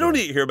 They don't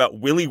need to hear about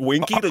Willie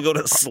Winkie to go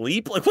to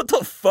sleep. Like, what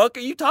the fuck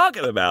are you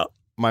talking about?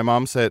 My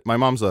mom's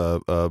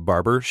a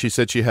barber. She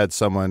said she had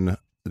someone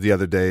the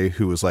other day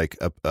who was like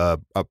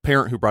a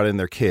parent who brought in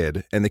their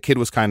kid, and the kid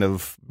was kind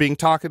of being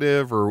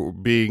talkative or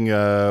being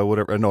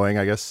whatever, annoying,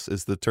 I guess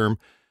is the term.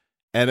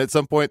 And at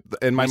some point,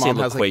 and my We say mom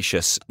has like,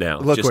 loquacious now.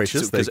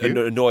 Loquacious, Because thank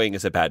you. annoying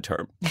is a bad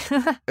term.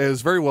 it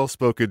was a very well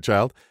spoken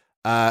child.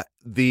 My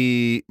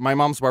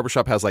mom's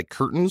barbershop has like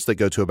curtains that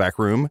go to a back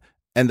room,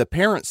 and the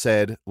parent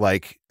said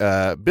like,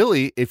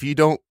 Billy, if you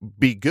don't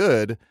be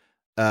good,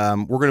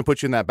 we're going to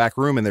put you in that back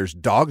room and there's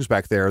dogs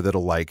back there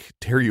that'll like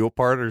tear you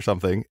apart or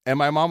something. And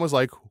my mom was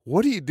like,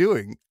 what are you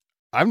doing?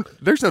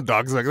 There's no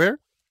dogs back there.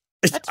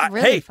 That's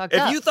really hey, fucked if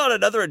up. you thought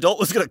another adult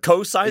was going to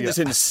co-sign this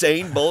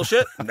insane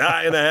bullshit,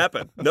 not going to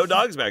happen. No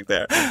dogs back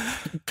there.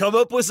 Come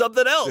up with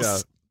something else. Yeah.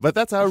 But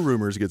that's how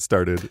rumors get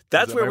started.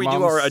 That's where we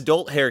do our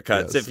adult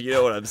haircuts, if you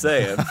know what I'm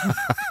saying.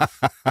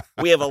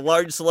 We have a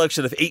large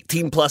selection of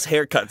 18-plus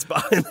haircuts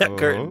behind that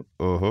curtain.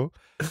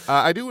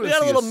 I do want We to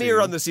got see a little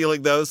mirror on the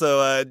ceiling, though,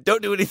 so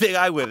don't do anything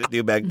I wouldn't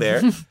do back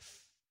there.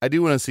 I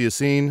do want to see a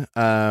scene.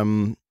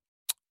 Aaron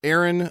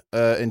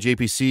and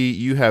JPC,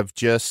 you have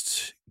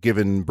just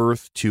given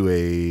birth to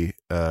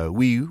a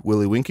wee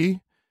Willie Winkie,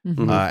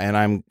 and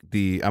I'm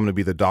going to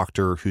be the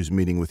doctor who's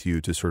meeting with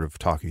you to sort of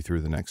talk you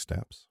through the next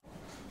steps.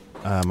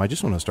 I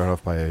just want to start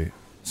off by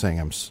saying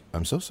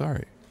I'm so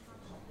sorry.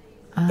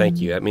 Thank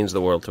you. That means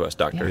the world to us,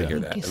 Doctor, to hear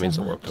thank that. you It means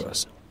so the world much. to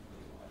us.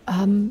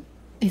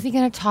 Is he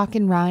going to talk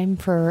in rhyme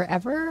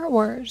forever,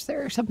 or is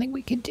there something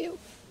we could do?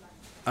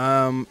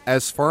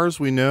 As far as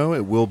we know,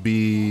 it will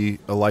be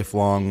a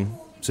lifelong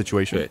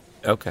situation. Good.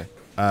 Okay.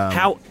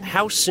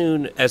 How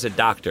soon, as a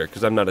doctor,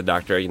 because I'm not a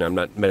doctor, I'm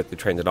not medically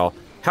trained at all,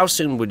 how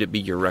soon would it be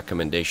your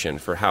recommendation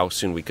for how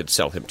soon we could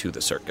sell him to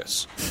the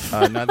circus?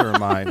 Neither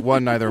am I.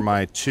 One, neither am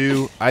I.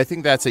 Two, I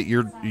think that's at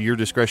your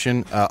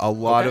discretion. A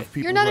lot of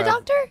people. You're not a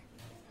doctor?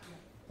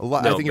 No,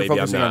 I think you're baby,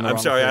 focusing I'm on not. the I'm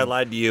wrong sorry, thing. I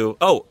lied to you.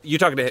 Oh, you're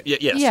talking to him?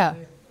 Yes. Yeah.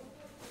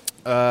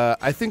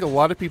 I think a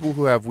lot of people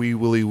who have wee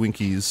Willie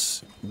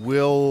Winkies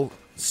will,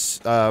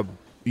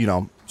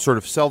 sort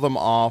of sell them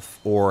off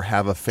or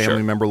have a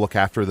family member look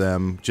after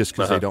them just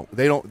because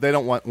they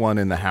don't want one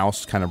in the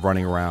house kind of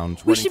running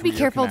around. We should be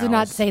careful to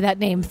not say that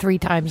name 3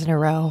 times in a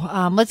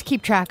row. Let's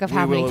keep track of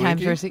how many Willie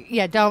times Winkie? we're.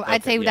 Yeah, don't.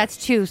 I'd say that's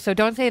 2, so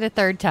don't say it a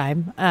 3rd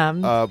time.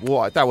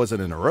 Well, that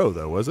wasn't in a row,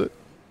 though, was it?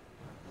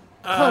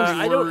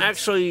 I don't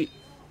actually.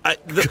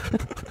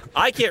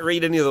 I can't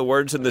read any of the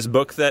words in this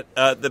book that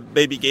the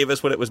baby gave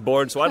us when it was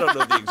born, so I don't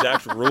know the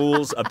exact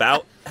rules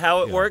about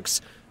how it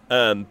works.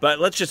 But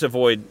let's just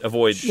avoid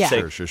Yeah.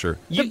 saying. Sure.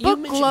 The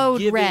book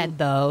glowed red,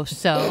 though,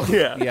 so.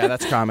 Yeah,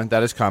 that's common.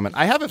 That is common.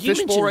 I have a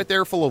fishbowl mentioned- right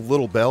there full of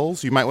little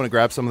bells. You might want to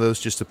grab some of those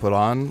just to put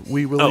on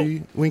wee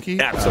Willie Winkie.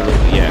 Absolutely,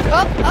 yeah.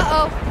 Oh,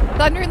 uh-oh.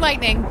 Thunder and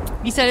lightning.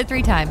 You said it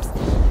 3 times.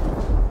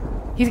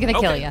 He's going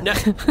to kill you. Now,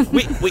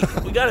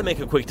 we got to make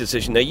a quick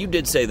decision. Now, you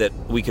did say that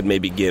we could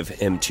maybe give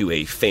him to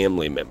a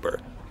family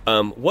member.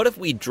 What if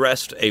we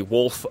dressed a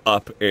wolf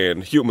up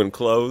in human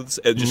clothes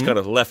and just kind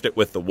of left it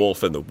with the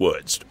wolf in the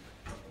woods?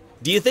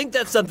 Do you think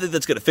that's something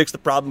that's going to fix the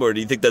problem, or do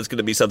you think that's going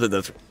to be something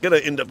that's going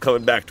to end up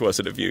coming back to us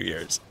in a few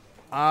years?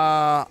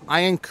 I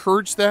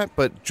encourage that,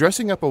 but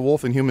dressing up a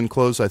wolf in human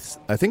clothes, I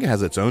think it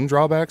has its own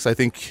drawbacks. I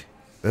think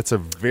that's a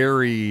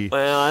very...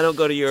 Well, I don't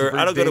go to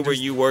go to where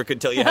you work and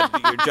tell you how to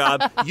do your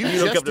job. You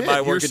don't come to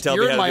my work and tell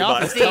me how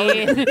to do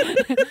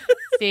mine.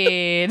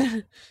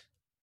 Scene.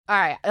 All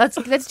right,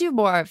 let's do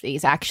more of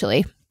these,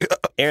 actually.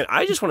 Aaron,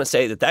 I just want to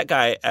say that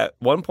guy at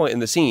one point in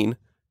the scene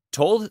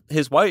told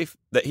his wife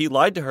that he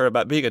lied to her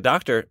about being a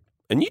doctor,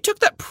 and you took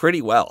that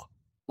pretty well.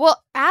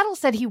 Well, Adel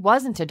said he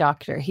wasn't a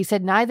doctor. He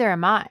said, neither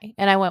am I.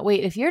 And I went,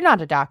 wait, if you're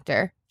not a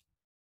doctor...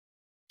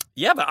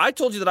 Yeah, but I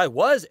told you that I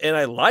was, and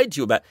I lied to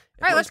you about...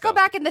 All right, let's go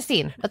back in the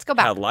scene. Let's go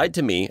back. I lied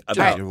to me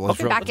about... All right,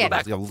 okay,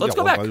 back in. Let's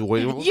go back.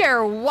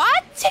 You're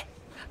what?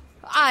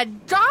 A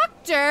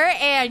doctor,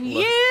 and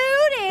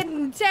you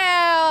didn't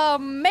tell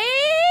me?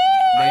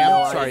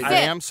 Ma'am,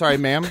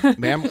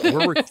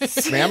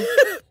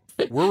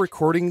 we're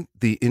recording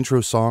the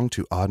intro song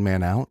to Odd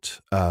Man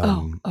Out.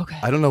 Okay.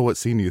 I don't know what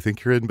scene you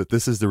think you're in, but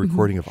this is the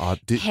recording of Odd...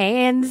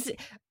 Hands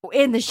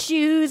in the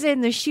shoes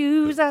on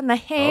the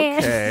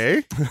hands.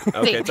 Okay.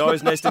 Okay, it's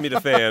always nice to meet a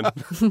fan.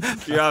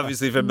 You're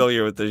obviously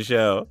familiar with the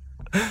show.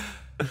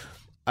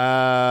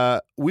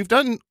 We've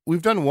done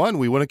one.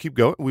 We want to keep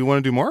going. We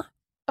want to do more?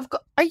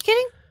 Are you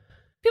kidding?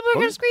 People are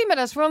going to scream at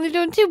us. We're only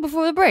doing 2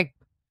 before the break.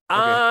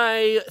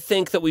 I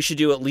think that we should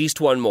do at least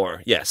one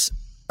more. Yes.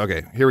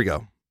 Okay, here we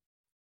go.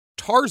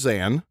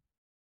 Tarzan,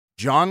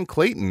 John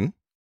Clayton,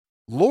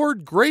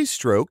 Lord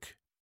Greystoke,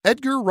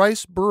 Edgar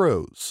Rice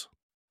Burroughs.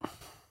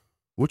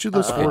 Which of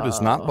those 4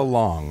 does not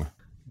belong?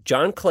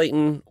 John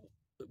Clayton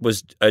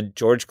was a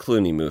George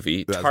Clooney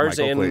movie. That's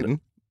Tarzan. Michael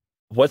Clayton.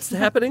 What's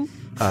happening?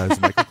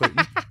 It's Michael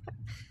Clayton.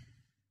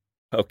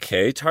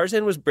 Okay,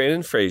 Tarzan was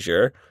Brandon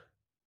Fraser.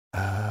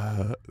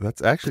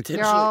 That's actually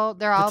They're all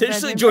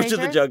potentially Brendan George of the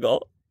Fraser?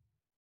 Jungle.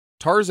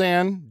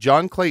 Tarzan,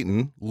 John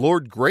Clayton,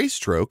 Lord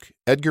Greystoke,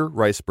 Edgar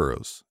Rice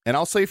Burroughs. And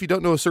I'll say if you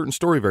don't know a certain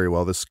story very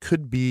well, this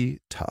could be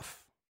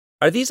tough.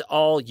 Are these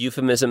all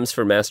euphemisms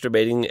for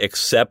masturbating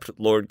except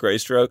Lord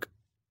Greystoke?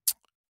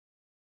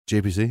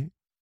 JPC,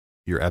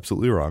 you're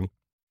absolutely wrong.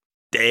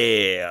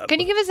 Damn. Can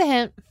you give us a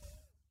hint?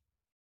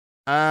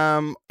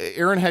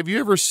 Aaron, have you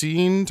ever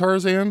seen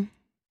Tarzan?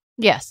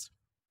 Yes.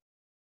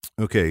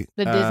 Okay.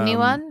 The Disney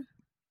one?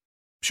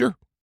 Sure.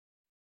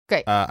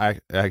 Great. I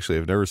actually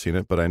have never seen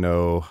it, but I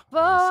know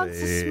Boats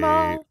say, are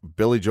small.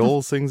 Billy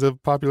Joel sings a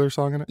popular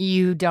song in it.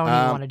 You don't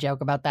even want to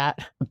joke about that.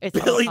 It's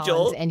Billy Phil Joel?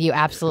 Collins, and you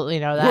absolutely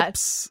know that.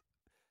 Whoops.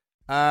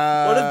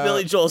 What if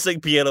Billy Joel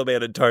sang Piano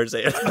Man in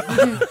Tarzan?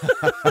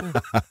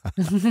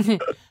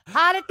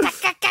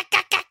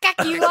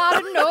 You ought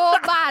to know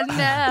by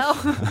now.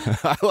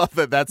 I love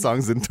that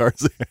song's in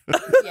Tarzan.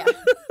 Yeah.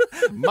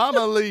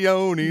 Mama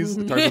Leone's.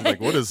 Tarzan's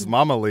like, what is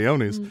Mama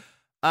Leone's?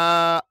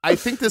 I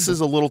think this is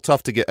a little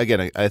tough to get.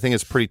 Again, I think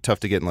it's pretty tough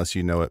to get unless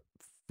you know it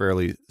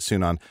fairly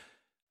soon on.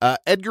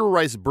 Edgar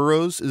Rice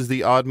Burroughs is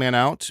the odd man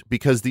out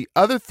because the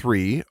other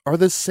three are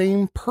the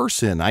same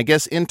person. I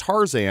guess in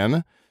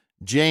Tarzan,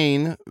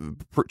 Jane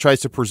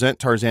tries to present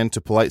Tarzan to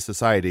polite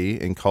society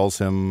and calls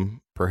him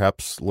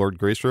perhaps Lord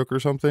Greystoke or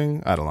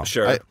something. I don't know.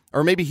 Sure.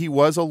 Or maybe he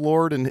was a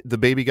lord and the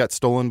baby got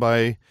stolen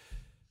by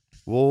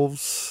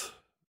wolves.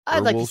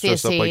 I'd like to wolves see a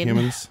dressed up like scene.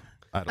 humans.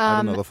 I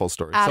don't know the full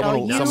story.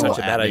 Adel, Not such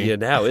a bad idea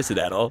now, is it,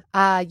 Adel?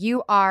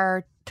 You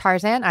are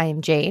Tarzan. I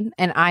am Jane,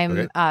 and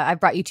I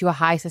brought you to a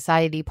high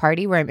society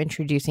party where I'm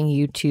introducing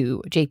you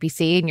to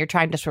JPC, and you're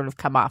trying to sort of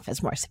come off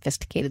as more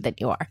sophisticated than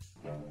you are.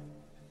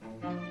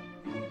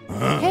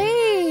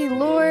 Hey,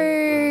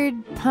 Lord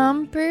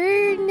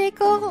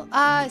Pumpernickel.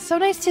 So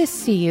nice to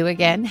see you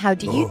again. How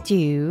do you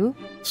do?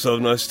 So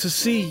nice to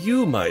see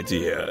you, my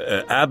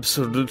dear.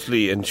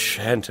 Absolutely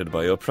enchanted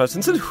by your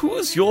presence. And who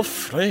is your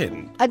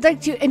friend? I'd like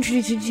to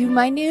introduce you to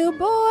my new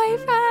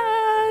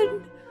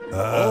boyfriend.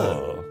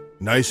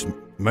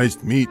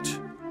 Nice meat.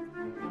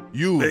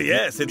 You.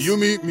 Yes, it's you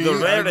meet me. the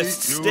I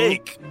rarest meet you.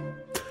 steak.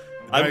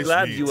 I'm Nice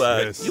glad meat, you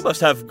yes. you must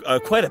have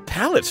quite a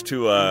palate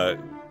to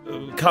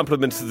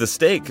compliment the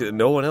steak.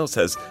 No one else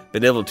has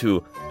been able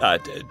to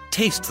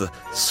taste the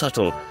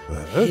subtle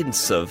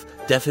hints of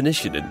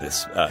definition in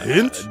this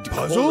Hint?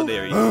 Puzzle?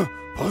 culinary.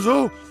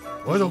 Puzzle?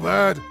 Puzzle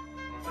bad.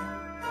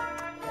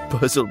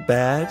 Puzzle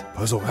bad?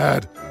 Puzzle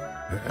bad.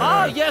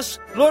 Ah, yes,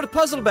 Lord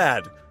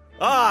Puzzlebad.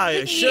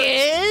 Sure.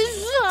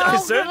 Yes, I how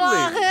certainly-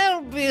 can I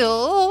help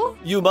you?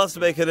 You must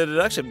make an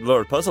introduction.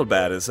 Lord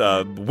Puzzlebad is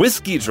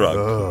whiskey drunk.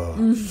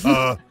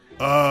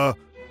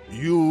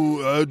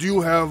 You do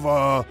you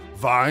have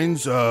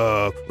vines?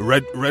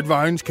 Red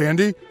vines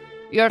candy?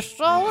 You're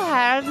so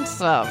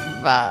handsome,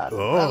 but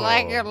I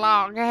like your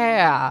long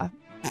hair.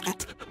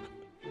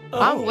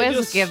 I'm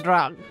whiskey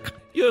drunk.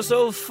 You're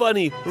so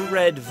funny,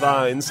 red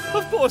vines.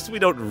 Of course, we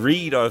don't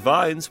read our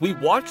vines. We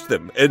watch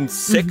them in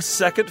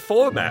 6-second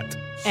format.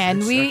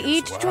 And we seconds,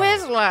 eat wow.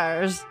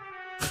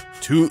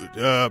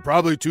 Twizzlers.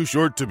 Probably too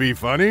short to be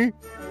funny.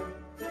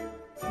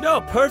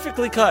 No,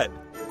 perfectly cut.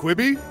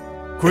 Quibby?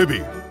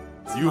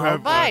 Do you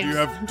have bites.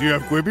 do you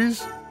have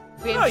quibbies?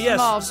 We Oh, have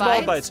yes,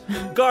 small bites.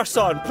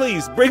 Garçon,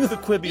 please, bring the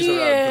quibbies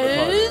around for the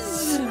party.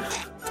 Yes.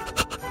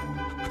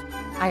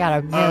 I got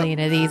a million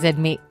of these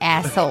in me,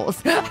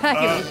 assholes. I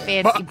can eat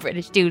fancy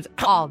British dudes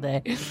all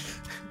day.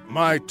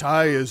 My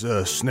tie is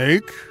a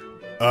snake.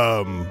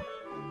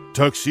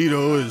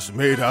 Tuxedo is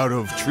made out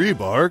of tree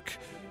bark.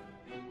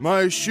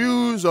 My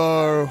shoes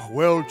are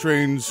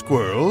well-trained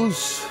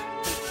squirrels.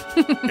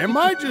 Am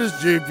I just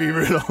JP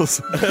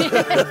Riddles?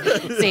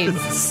 Same.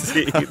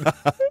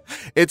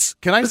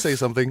 Can I say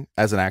something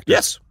as an actor?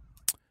 Yes.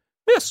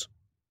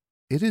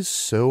 It is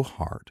so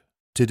hard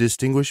to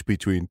distinguish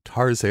between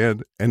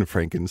Tarzan and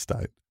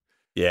Frankenstein.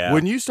 Yeah.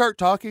 When you start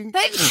talking,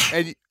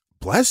 and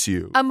bless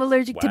you. I'm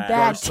allergic to Wow.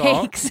 bad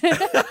Garcon. takes.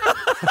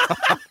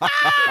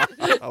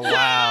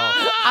 Wow.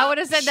 I would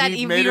have said that She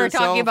even if made you were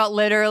herself- talking about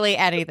literally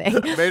anything.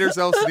 Made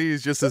herself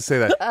sneeze just to say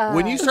that.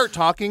 When you start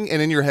talking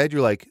and in your head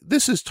you're like,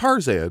 this is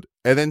Tarzan.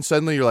 And then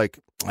suddenly you're like,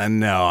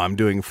 no, I'm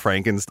doing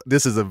Frankenstein.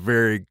 This is a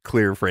very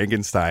clear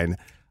Frankenstein.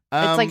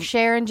 It's like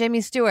Cher and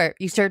Jimmy Stewart.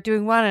 You start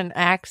doing one and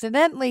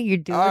accidentally you're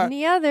doing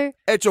the other.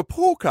 It's a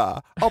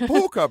polka,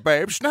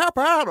 babe. Snap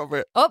out of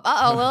it. Oh,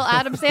 little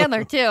Adam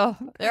Sandler too.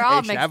 They're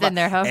all mixed in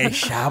there, huh? A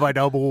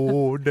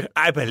shabba-da-boon.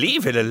 I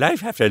believe in a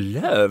life after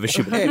love.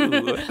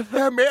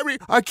 Mary,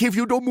 I give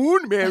you the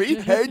moon, Mary.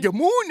 Hey, the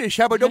moon is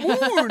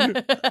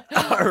shabba-da-moon.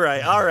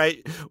 All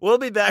right. We'll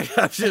be back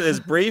after this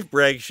brief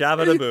break.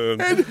 Shabba the moon.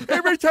 And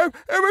every time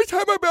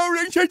a bell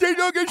rings, I take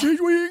nuggets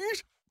his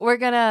wings. We're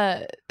going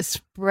to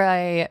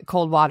spray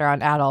cold water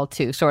on Adol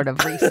to sort of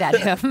reset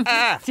him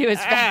to his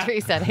factory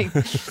setting.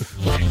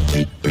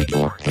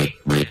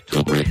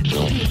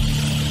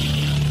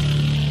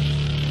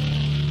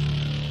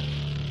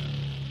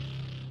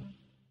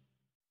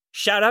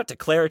 Shout out to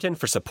Claritin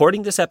for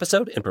supporting this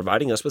episode and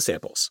providing us with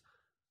samples.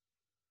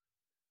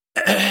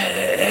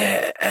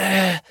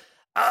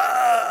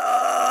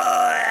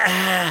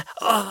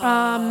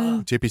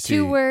 JPC.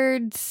 2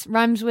 words,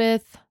 rhymes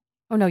with,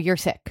 oh no, you're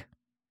sick.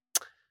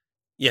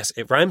 Yes,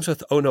 it rhymes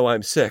with, oh no,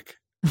 I'm sick.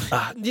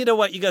 You know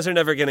what? You guys are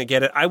never going to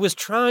get it. I was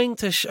trying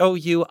to show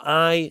you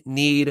I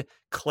need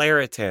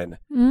Claritin.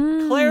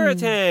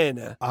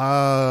 Claritin!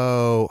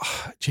 Oh,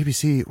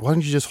 JPC, why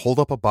don't you just hold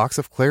up a box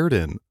of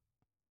Claritin?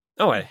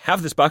 Oh, I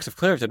have this box of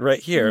Claritin right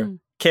here.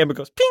 Camera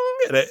goes ping,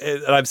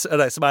 and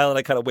I smile and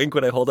I kind of wink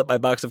when I hold up my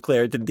box of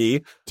Claritin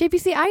D.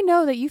 JPC, I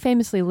know that you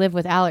famously live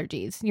with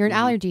allergies. You're an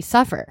allergy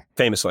sufferer.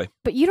 Famously.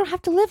 But you don't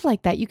have to live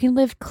like that. You can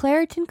live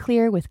Claritin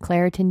Clear with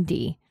Claritin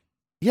D.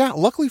 Yeah,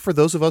 luckily for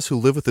those of us who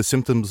live with the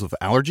symptoms of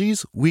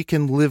allergies, we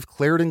can live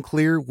Claritin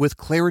Clear with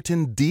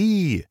Claritin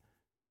D.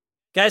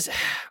 Guys,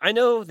 I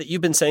know that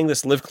you've been saying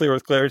this live clear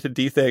with Claritin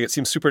D thing. It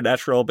seems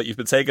supernatural, but you've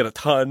been saying it a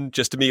ton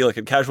just to me, like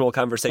in casual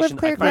conversation. Live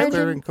clear,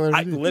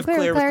 Claritin. Live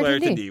clear with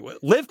Claritin D.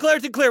 Live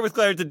Claritin clear with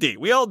Claritin D.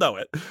 We all know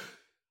it.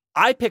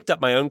 I picked up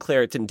my own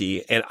Claritin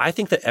D, and I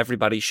think that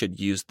everybody should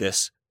use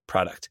this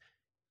product.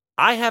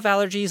 I have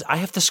allergies. I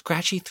have the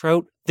scratchy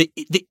throat, the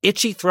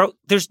itchy throat.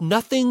 There's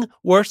nothing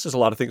worse. There's a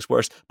lot of things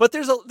worse, but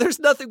there's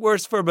nothing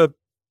worse from a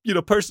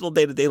personal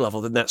day-to-day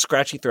level than that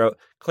scratchy throat.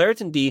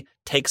 Claritin D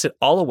takes it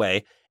all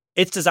away.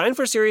 It's designed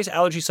for serious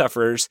allergy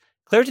sufferers.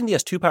 Claritin D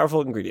has 2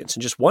 powerful ingredients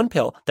in just one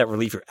pill that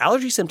relieve your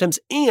allergy symptoms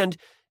and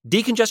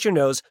decongest your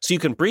nose so you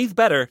can breathe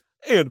better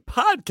and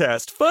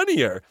podcast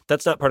funnier.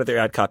 That's not part of their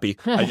ad copy.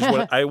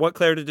 I want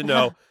Claritin to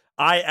know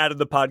I added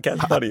the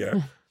podcast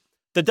funnier.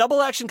 The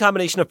double-action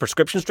combination of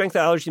prescription-strength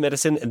allergy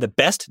medicine and the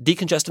best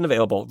decongestant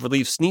available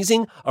relieves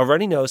sneezing, a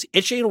runny nose,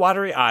 itchy and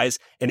watery eyes,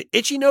 an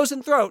itchy nose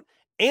and throat,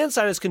 and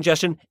sinus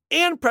congestion,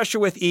 and pressure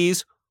with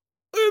ease.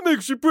 It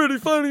makes you pretty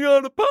funny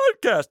on a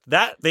podcast.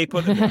 That they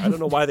put in there. I don't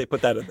know why they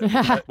put that in there.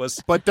 That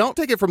was... But don't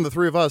take it from the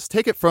 3 of us.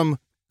 Take it from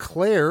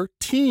Claire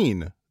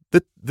Teen,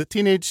 the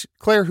teenage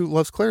Claire who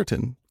loves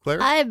Claritin. Claire?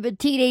 I'm a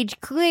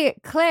teenage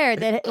Claire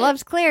that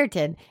loves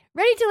Claritin.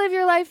 Ready to live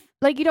your life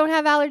like you don't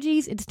have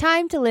allergies? It's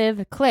time to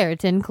live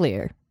Claritin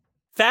Clear.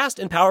 Fast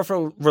and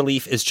powerful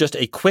relief is just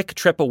a quick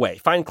trip away.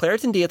 Find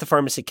Claritin D at the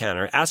pharmacy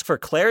counter. Ask for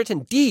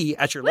Claritin D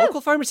at your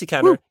local pharmacy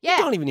counter. Yeah.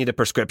 You don't even need a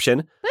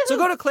prescription. So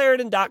go to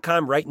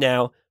Claritin.com right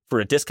now for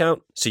a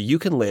discount so you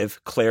can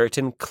live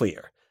Claritin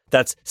Clear.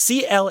 That's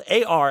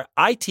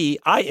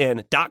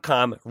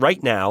CLARITIN.com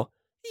right now.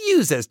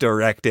 Use as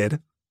directed.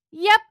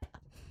 Yep.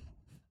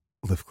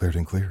 Live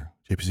Claritin Clear.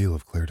 JPZ,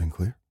 live Claritin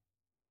Clear.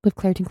 Live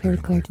Claritin Clear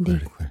with Claritin D.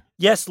 Clear.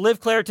 Yes, live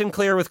Claritin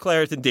Clear with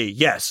Claritin D.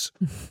 Yes.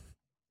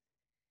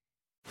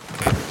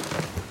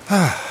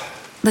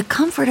 The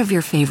comfort of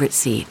your favorite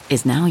seat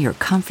is now your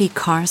comfy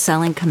car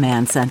selling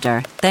command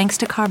center, thanks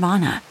to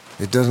Carvana.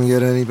 It doesn't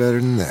get any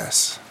better than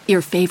this.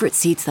 Your favorite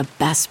seat's the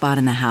best spot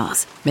in the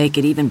house. Make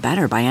it even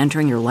better by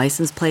entering your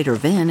license plate or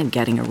VIN and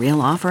getting a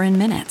real offer in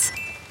minutes.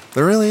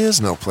 There really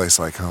is no place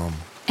like home.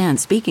 And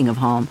speaking of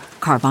home,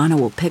 Carvana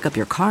will pick up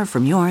your car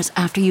from yours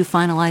after you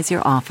finalize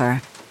your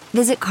offer.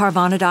 Visit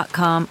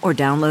Carvana.com or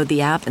download the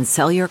app and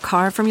sell your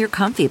car from your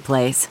comfy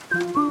place.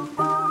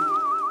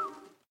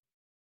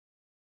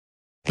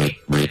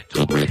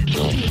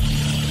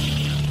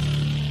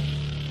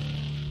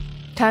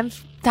 Time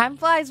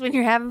flies when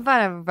you're having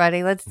fun,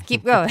 everybody. Let's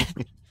keep going.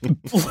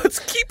 Let's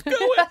keep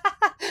going.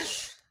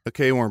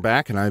 Okay, we're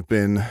back, and I've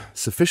been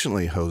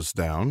sufficiently hosed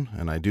down,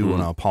 and I do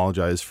want to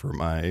apologize for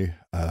my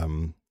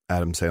Adam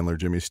Sandler,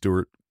 Jimmy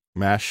Stewart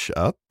mash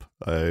up,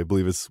 I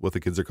believe is what the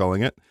kids are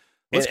calling it.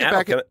 Let's get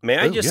back. May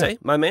I just say,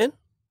 my man,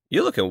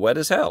 you're looking wet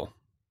as hell.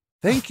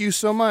 Thank you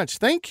so much.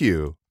 Thank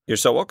you. You're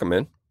so welcome,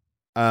 man.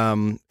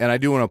 And I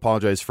do want to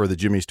apologize for the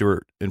Jimmy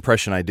Stewart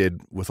impression I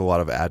did with a lot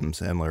of Adam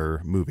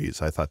Sandler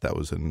movies. I thought that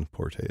was in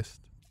poor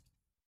taste.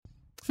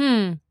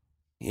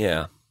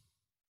 Yeah,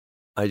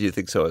 I do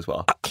think so as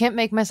well. Can't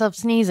make myself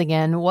sneeze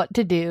again. What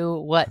to do?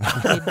 What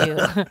to do?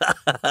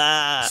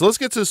 So let's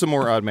get to some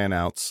more odd man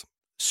outs.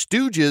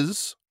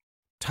 Stooges,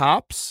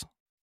 Tops,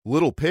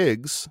 Little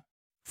Pigs,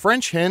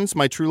 French Hens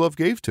My True Love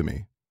Gave to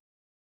Me.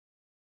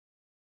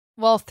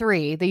 Well,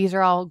 3. These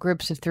are all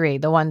groups of 3,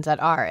 the ones that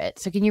are it.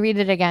 So can you read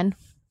it again?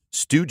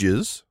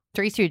 Stooges.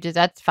 3 Stooges,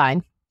 that's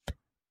fine.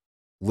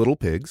 Little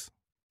Pigs.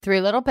 3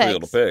 Little Pigs. 3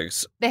 Little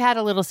Pigs. They had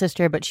a little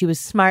sister, but she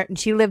was smart and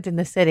she lived in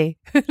the city.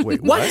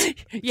 Wait, what?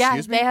 Yeah,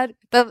 Excuse me? they had.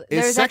 Is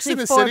There's Sex actually in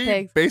the 4 City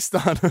pigs. based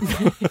on?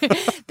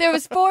 There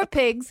was 4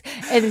 pigs,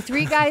 and the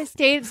 3 guys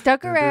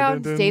stuck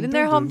around, stayed in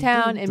their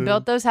hometown, and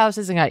built those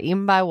houses and got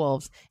eaten by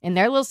wolves. And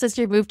their little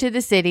sister moved to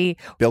the city,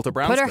 Built a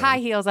brownstone. put her high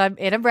heels on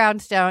in a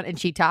brownstone, and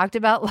she talked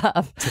about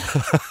love.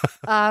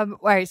 All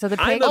right, so the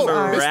pigs I'm a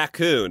are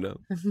raccoon.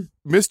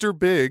 Mr.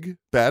 Big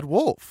Bad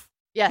Wolf.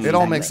 yes, It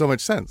all exactly. makes so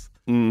much sense.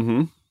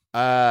 Mm-hmm.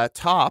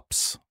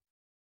 Tops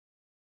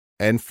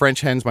and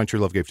French Hens My True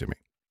Love Gave to Me.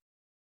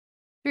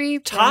 3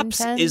 Tops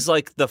 10, is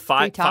like the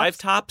 5 tops?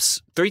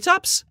 tops. 3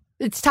 tops?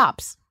 it's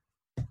tops.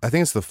 I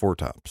think it's the 4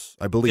 Tops.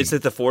 I believe. Is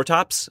it the 4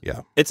 tops?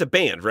 Yeah. It's a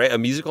band, right? A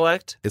musical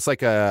act? It's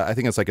like I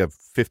think it's like a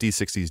 50s,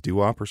 60s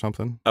doo-wop or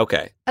something.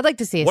 Okay. I'd like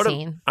to see a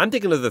scene. I'm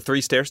thinking of the 3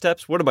 stair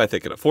steps. What am I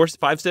thinking of? 4,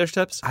 5 stair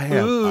steps? I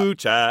have- Ooh,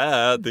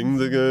 child,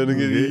 things are gonna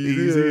get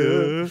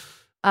easier.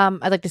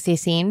 I'd like to see a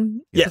scene.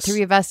 Yes. The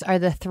 3 of us are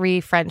the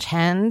 3 French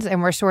hens,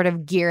 and we're sort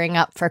of gearing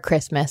up for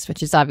Christmas,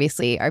 which is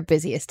obviously our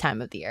busiest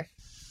time of the year.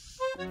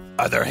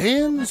 Other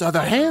hens,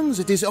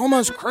 it is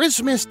almost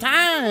Christmas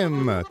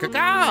time.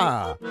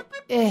 Caca.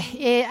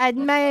 I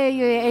admire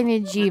your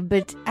energy,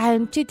 but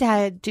I'm too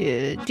tired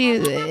to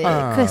do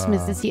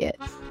Christmas this year.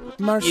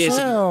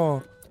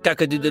 Marcel.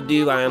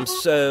 Cock-a-doodle-doo, I am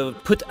so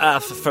put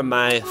off from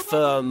my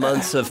 4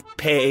 months of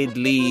paid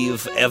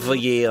leave every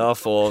year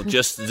for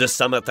just the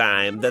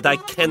summertime that I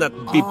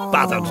cannot be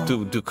bothered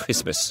to do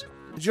Christmas.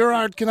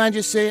 Gerard, can I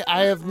just say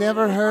I have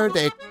never heard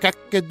a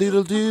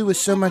cock-a-doodle-doo with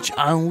so much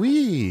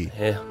ennui.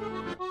 Yeah.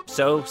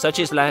 So, such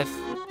is life.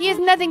 He has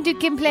nothing to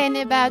complain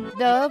about,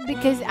 though,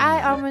 because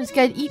I almost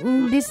got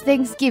eaten this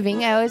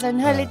Thanksgiving. I was on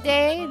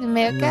holiday in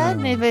America,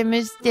 and I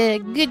was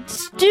good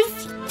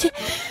stuffed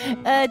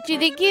to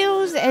the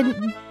gills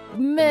and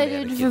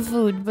murdered for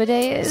food, but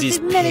I These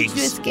managed to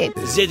pigs. escape.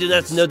 They do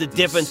not know the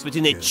difference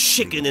between a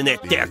chicken and a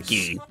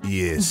turkey.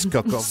 Yes,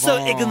 coq au So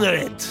vin.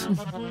 ignorant.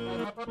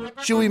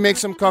 Should we make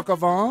some coq au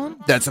vin?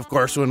 That's, of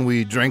course, when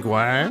we drink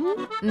wine.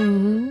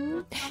 Mm-hmm.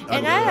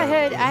 And I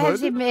heard I have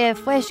some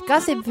fresh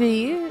gossip for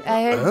you.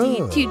 I heard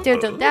the two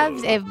turtle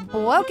doves have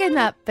broken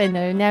up and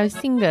are now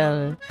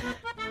single.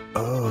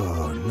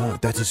 Oh, no,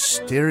 that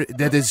is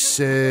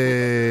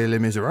Les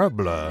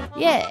Miserables.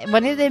 Yeah,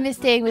 one of them is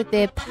staying with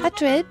their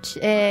partridge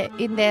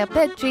in their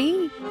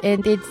pantry,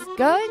 and it's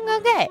going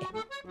okay.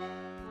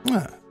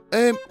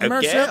 Okay,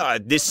 Marcel,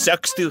 this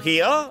sucks to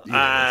hear.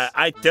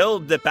 I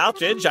told the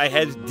partridge I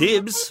had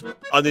dibs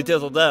on the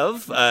turtle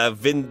dove.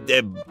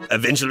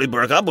 Eventually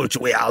broke up, which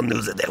we all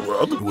knew that they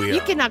would.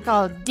 You cannot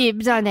call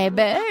dibs on a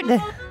bird.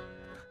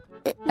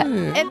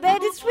 A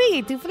bird is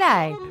free to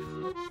fly.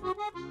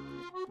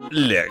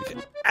 Look,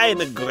 I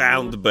am a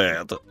ground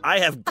bird. I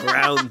have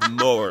ground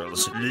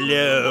morals,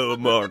 low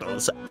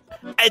morals.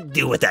 I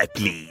do what I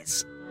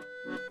please.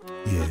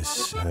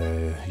 Yes,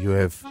 you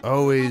have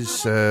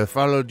always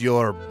followed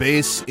your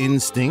base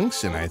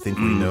instincts, and I think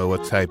we know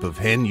what type of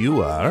hen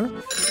you are.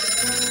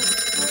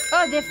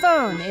 Oh, their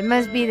phone. It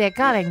must be their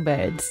calling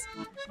birds.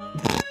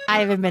 I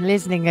haven't been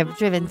listening. I've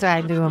been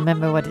trying to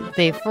remember what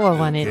the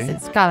 4-1 is.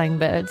 It's calling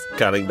birds.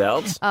 Calling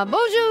bells?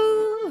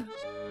 Bonjour.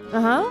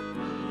 Uh-huh.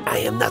 I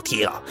am not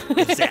here.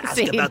 If they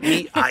ask about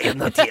me, I am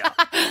not here.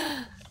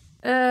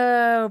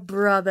 Oh,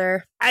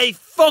 brother. I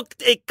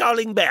fucked a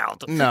calling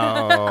bird.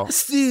 No.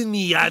 See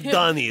me, I've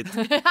done it.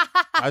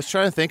 I was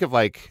trying to think of,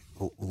 like,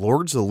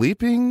 Lords of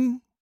Leaping?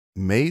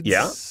 Maids?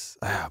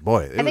 Yeah.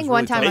 Boy. I think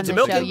one time on Maids the of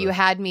show Milton. you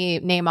had me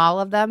name all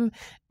of them,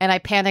 and I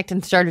panicked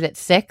and started at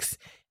 6,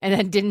 and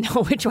then didn't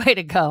know which way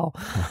to go.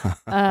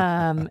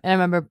 And I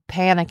remember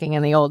panicking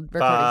in the old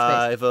recording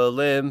space. 5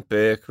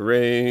 Olympic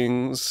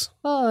rings.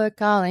 4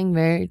 calling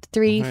birds,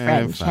 3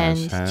 French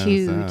hens,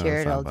 2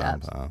 turtle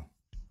doves.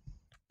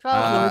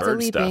 12 lords bird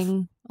of stuff.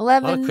 leaping, A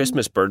lot 11 of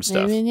Christmas bird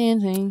stuff. 10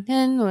 9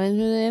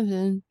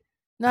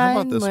 How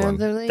about this one?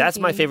 That's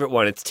my favorite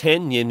one. It's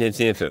 10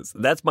 infants.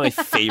 That's my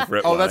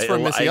favorite Oh, one. that's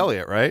from Missy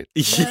Elliott, right?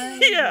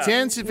 Yeah.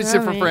 10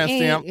 for France,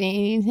 Stamp.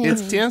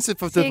 It's 10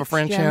 for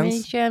French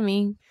hens.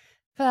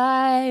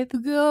 5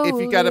 go. If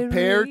you got a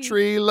pear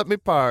tree, let me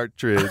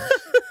partridge.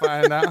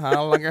 Find out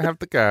how long I have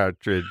the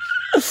cartridge.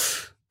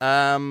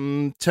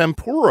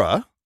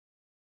 Tempura,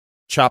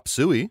 chop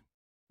suey,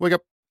 wake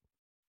up,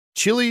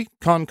 chili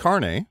con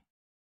carne,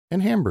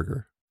 and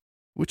hamburger.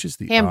 Which is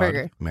the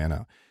Hamburger. odd man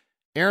out?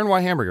 Aaron,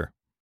 why hamburger?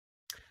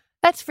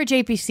 That's for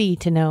JPC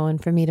to know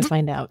and for me to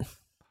find out.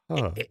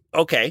 Huh.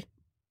 Okay.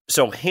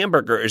 So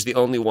hamburger is the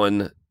only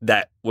one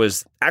that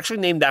was actually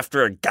named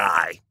after a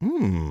guy.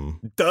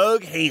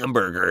 Doug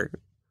Hamburger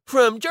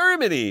from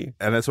Germany.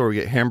 And that's where we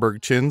get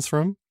Hamburg chins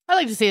from? I'd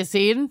like to see a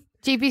scene.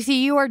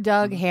 JPC, you are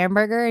Doug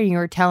Hamburger, and you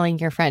were telling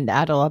your friend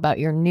Adel about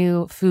your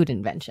new food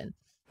invention.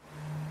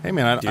 Hey,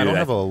 man, I don't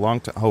have a long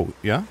time. Oh,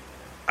 yeah?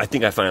 I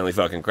think I finally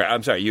fucking cracked.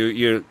 I'm sorry.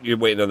 You're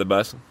waiting on the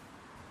bus?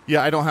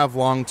 Yeah, I don't have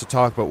long to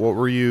talk, but what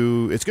were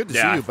you... It's good to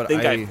see you, but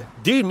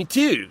Dude, me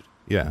too.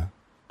 Yeah.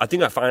 I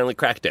think I finally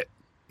cracked it.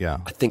 Yeah.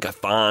 I think I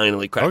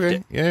finally cracked Okay,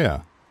 it.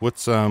 yeah.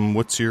 What's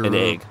your... An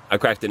egg. I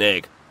cracked an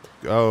egg.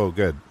 Oh,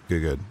 good.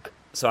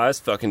 So I was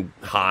fucking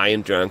high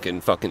and drunk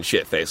and fucking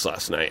shit-faced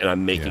last night, and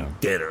I'm making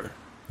dinner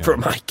for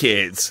my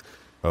kids.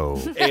 Oh.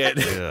 And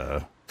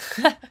Yeah.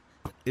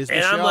 Is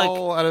And I'm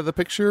Michelle out of the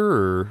picture,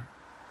 or...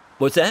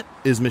 what's that?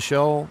 Is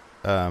Michelle...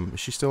 is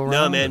she still around?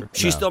 No, man. or-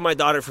 She's no. still my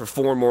daughter for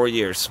 4 more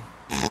years.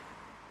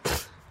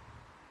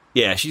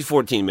 Yeah, she's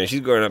 14, man.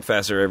 She's growing up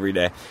faster every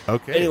day.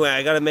 Okay. Anyway,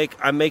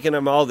 I'm making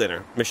them all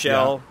dinner.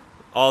 Michelle,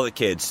 all the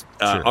kids.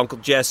 Sure. Uncle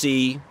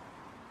Jesse,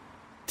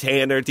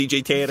 Tanner,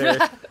 TJ Tanner,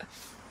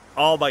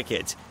 all my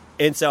kids.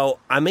 And so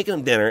I'm making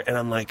them dinner, and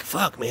I'm like,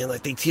 fuck, man.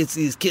 Like,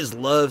 these kids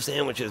love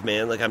sandwiches,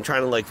 man. Like, I'm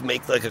trying to, like,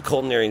 make, like, a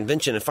culinary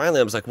invention. And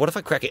finally, I was like, what if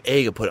I crack an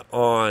egg and put it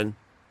on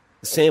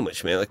the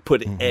sandwich, man? Like,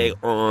 put an egg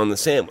on the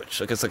sandwich.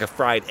 Like, it's like a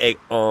fried egg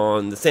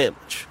on the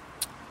sandwich.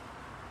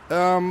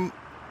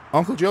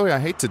 Uncle Joey, I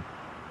hate to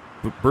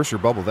burst your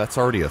bubble. That's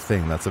already a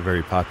thing. That's a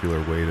very popular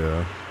way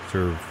to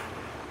serve.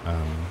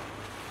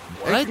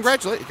 Hey,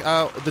 congratulations.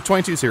 The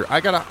 22's here.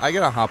 I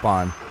gotta hop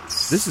on.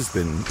 This has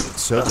been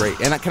so great.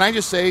 And can I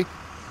just say,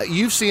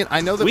 you've seen, I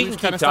know that We we've can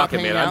kind keep of stopped talking,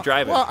 hanging man. I'm out.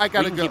 driving. Well, I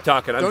gotta We can go. keep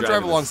talking. I'm Don't drive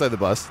driving this. alongside the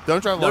bus.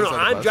 Don't drive No, alongside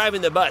the I'm bus.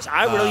 driving the bus.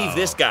 I relieve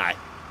this guy.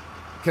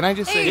 Can I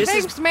just say, Hey,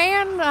 thanks,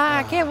 man.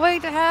 I can't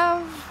wait to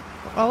have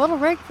a little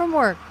break from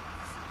work.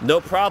 No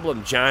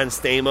problem, John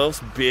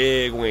Stamos.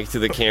 Big wink to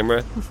the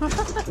camera.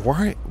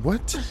 why?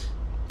 What?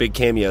 Big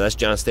cameo. That's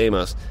John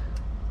Stamos.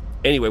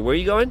 Anyway, where are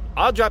you going?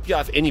 I'll drop you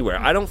off anywhere.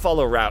 I don't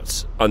follow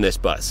routes on this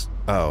bus.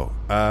 Oh.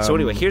 So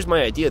anyway, here's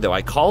my idea, though.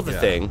 I call the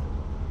thing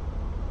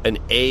an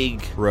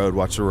egg Road.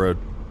 Watch the road.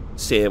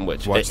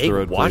 sandwich. Watch an the egg,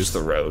 road, Watch please.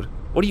 the road.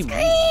 What do you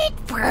mean?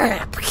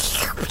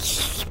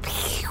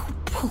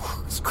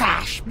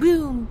 crash,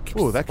 boom.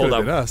 Oh, that could Hold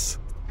have been on. us.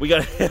 We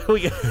got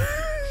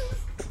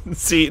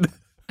scene.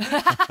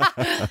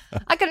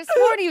 I could have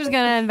sworn he was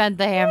going to invent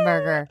the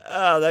hamburger.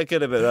 Oh, that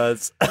could have been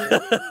us.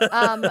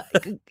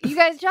 You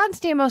guys, John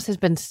Stamos has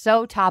been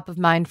so top of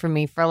mind for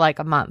me for like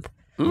a month.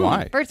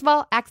 Why? First of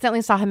all,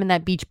 accidentally saw him in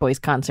that Beach Boys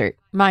concert.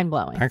 Mind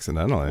blowing.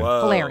 Accidentally.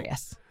 Whoa.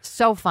 Hilarious.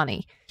 So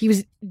funny. He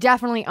was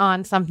definitely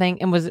on something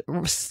and was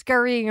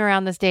scurrying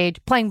around the stage,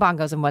 playing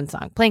bongos in one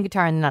song, playing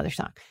guitar in another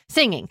song,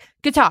 singing,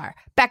 guitar,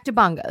 back to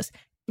bongos,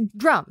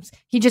 drums.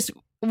 He just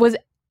was.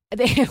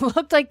 It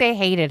looked like they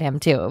hated him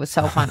too. It was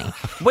so funny.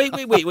 Wait.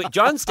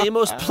 John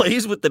Stamos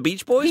plays with the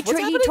Beach Boys? He What's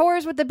happening?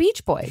 tours with the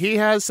Beach Boys. He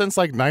has since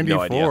like 94.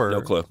 No idea.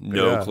 No clue.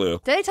 No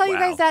clue. Did I tell you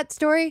guys that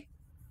story?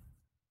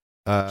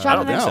 I I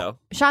don't think so.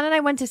 Sean and I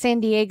went to San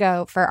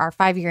Diego for our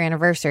 5-year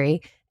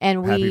anniversary,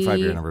 and Happy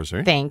 5-year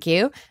anniversary. Thank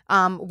you.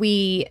 I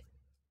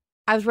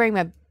was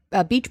wearing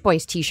a Beach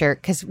Boys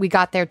t-shirt because we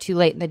got there too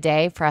late in the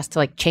day for us to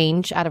like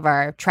change out of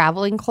our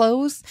traveling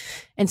clothes,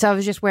 and so I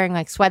was just wearing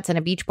like sweats and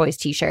a Beach Boys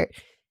t-shirt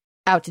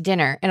out to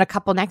dinner. And a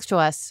couple next to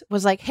us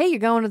was like, "Hey, you're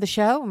going to the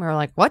show?" And we were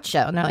like, "What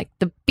show?" And they're like,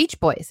 "The Beach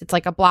Boys. It's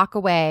like a block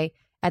away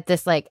at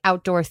this like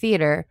outdoor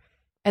theater."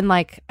 In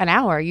like an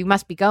hour, you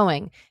must be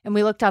going. And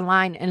we looked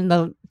online, and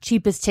the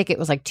cheapest ticket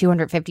was like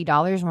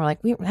 $250. And we're like,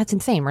 that's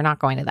insane. We're not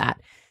going to that.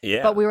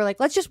 Yeah. But we were like,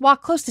 let's just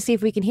walk close to see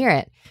if we can hear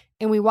it.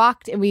 And we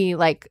walked, and we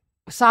like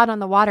saw it on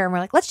the water, and we're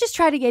like, let's just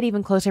try to get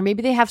even closer.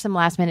 Maybe they have some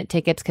last minute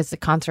tickets because the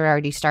concert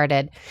already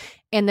started.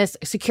 And this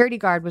security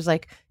guard was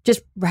like,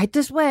 just right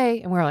this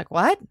way. And we were like,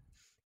 what?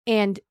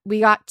 And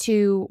we got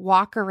to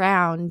walk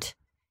around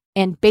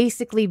and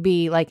basically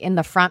be like in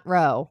the front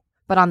row,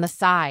 but on the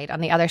side, on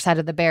the other side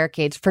of the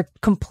barricades for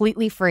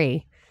completely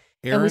free.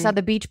 Aaron, And we saw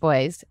the Beach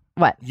Boys.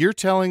 What? You're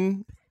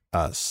telling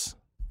us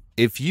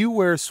if you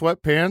wear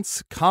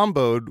sweatpants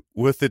comboed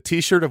with the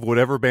t-shirt of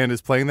whatever band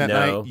is playing that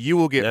night, you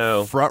will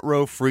get front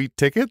row free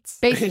tickets?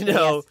 Basically,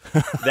 No,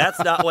 yes. that's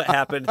not what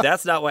happened.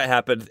 That's not what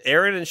happened.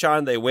 Aaron and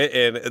Sean, they went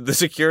in. The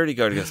security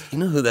guard goes, "You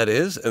know who that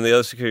is?" And the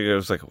other security guard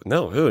was like,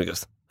 "No, who?" And he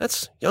goes,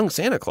 "That's young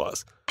Santa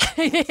Claus."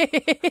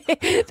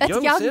 That's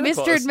Young young Santa Mr.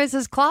 Claus. and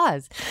Mrs.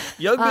 Claus.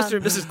 Young Mr.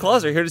 and Mrs.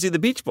 Claus are here to see the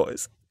Beach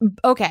Boys.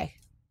 Okay.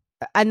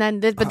 And then,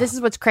 but this is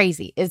what's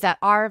crazy is that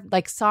our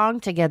like song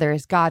together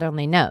is God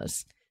Only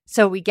Knows.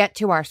 So we get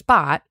to our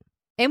spot,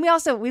 and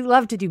we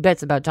love to do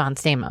bits about John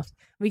Stamos.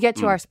 We get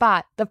to our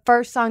spot. The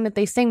first song that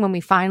they sing when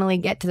we finally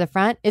get to the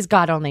front is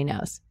God Only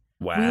Knows.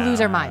 Wow. We lose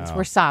our minds.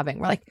 We're sobbing.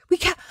 We're like, we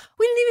didn't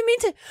even mean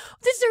to.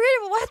 This is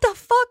original. What the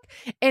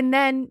fuck? And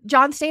then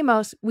John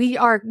Stamos, we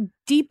are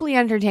deeply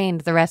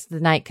entertained the rest of the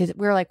night because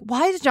we were like,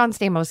 why is John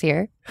Stamos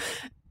here?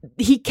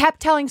 He kept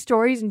telling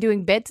stories and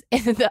doing bits,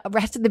 and the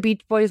rest of the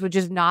Beach Boys would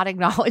just not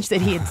acknowledge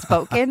that he had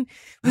spoken.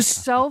 It was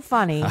so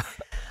funny.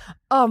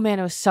 Oh man,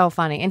 it was so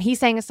funny. And he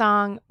sang a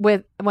song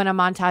when a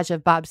montage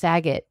of Bob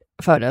Saget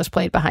photos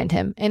played behind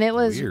him, and it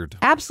was Weird.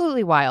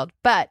 absolutely wild.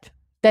 But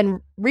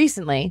then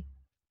recently,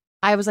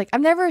 I was like,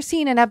 I've never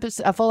seen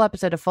a full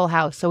episode of Full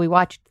House, so we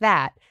watched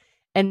that,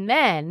 and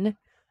then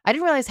I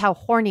didn't realize how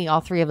horny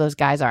all three of those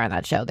guys are on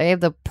that show. They have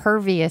the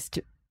perviest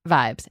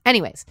vibes.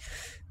 Anyways,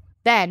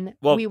 then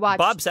we watched.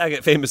 Bob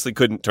Saget famously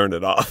couldn't turn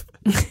it off.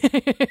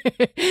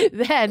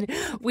 Then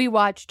we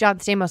watched John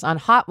Stamos on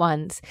Hot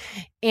Ones,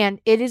 and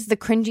it is the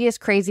cringiest,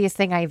 craziest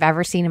thing I've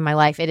ever seen in my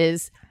life. It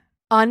is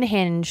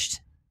unhinged,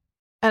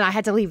 and I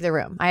had to leave the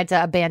room. I had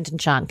to abandon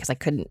Sean because I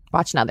couldn't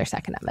watch another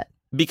second of it.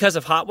 Because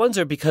of Hot Ones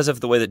or because of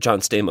the way that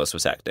John Stamos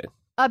was acting?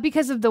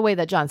 Because of the way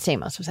that John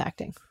Stamos was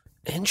acting.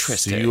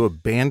 Interesting.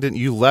 So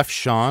you left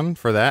Sean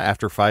for that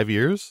after 5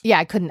 years? Yeah,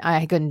 I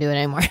couldn't do it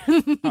anymore.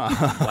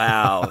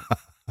 Wow.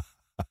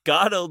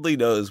 God only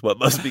knows what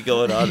must be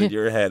going on in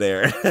your head,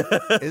 Aaron.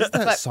 Isn't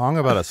that song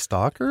about a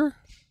stalker?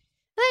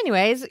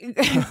 Anyways,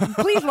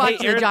 please watch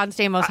the Aaron, John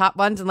Stamos Hot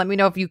Ones and let me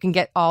know if you can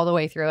get all the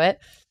way through it.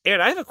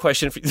 Aaron, I have a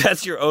question for you.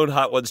 That's your own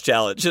Hot Ones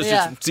challenge.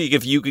 Just seeing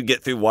if you could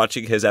get through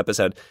watching his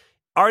episode.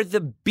 Are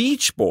the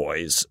Beach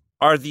Boys,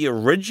 the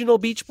original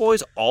Beach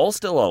Boys all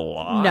still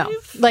alive? No,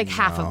 like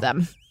half of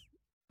them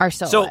are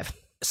still alive.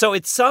 So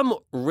it's some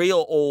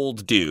real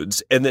old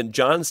dudes, and then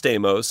John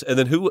Stamos, and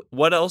then who?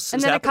 What else? And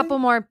is then happening? a couple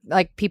more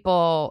like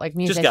people, like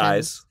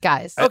musicians.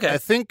 Guys. Okay. I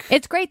think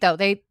It's great though.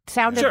 They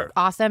sounded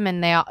awesome,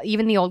 and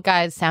even the old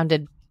guys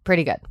sounded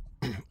pretty good.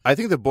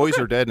 the boys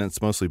are dead, and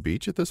it's mostly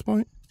beach at this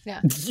point.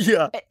 Yeah.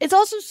 Yeah. It's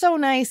also so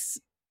nice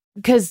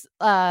because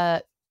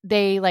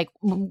they like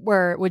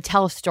would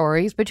tell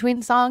stories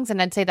between songs,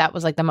 and I'd say that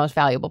was like the most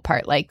valuable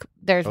part. Like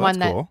there's one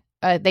that cool.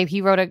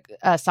 He wrote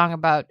a song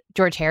about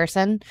George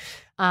Harrison.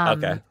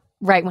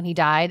 Right when he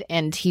died,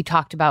 and he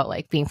talked about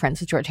like being friends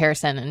with George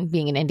Harrison and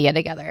being in India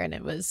together, and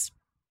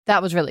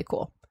that was really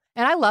cool.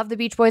 And I love the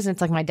Beach Boys, and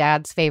it's like my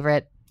dad's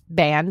favorite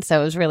band,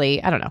 so it was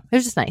really, I don't know, it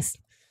was just nice.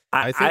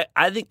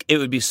 I think it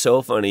would be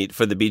so funny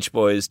for the Beach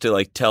Boys to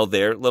like tell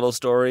their little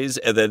stories,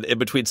 and then in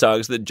between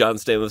songs, that John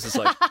Stamos is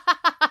like,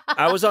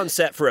 I was on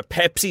set for a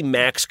Pepsi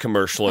Max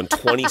commercial in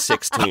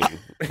 2016,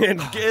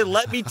 and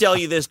let me tell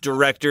you, this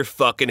director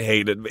fucking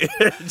hated me.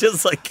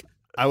 Just like.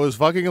 I was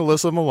fucking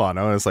Alyssa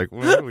Milano, and it's like,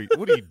 what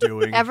are you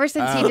doing? Ever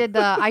since he did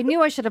I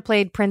knew I should have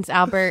played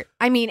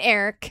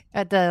Eric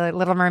at the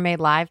Little Mermaid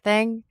Live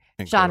thing.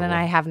 Incredible. Sean and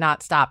I have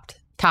not stopped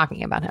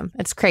talking about him.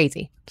 It's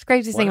crazy. It's the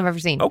craziest thing I've ever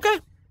seen. Okay.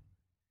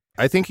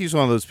 I think he's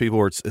one of those people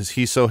where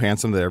he's so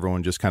handsome that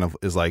everyone just kind of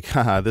is like,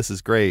 haha, this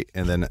is great.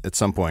 And then at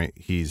some point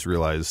he's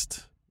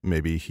realized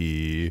maybe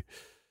he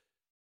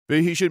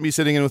shouldn't be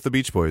sitting in with the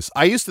Beach Boys.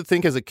 I used to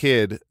think as a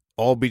kid,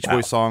 all Beach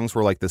Boys songs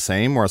were like the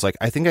same, where I was like,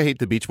 I think I hate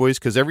the Beach Boys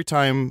because every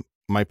time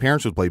my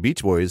parents would play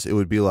Beach Boys, it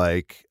would be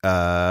like,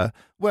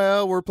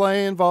 well, we're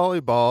playing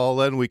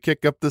volleyball and we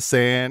kick up the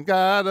sand,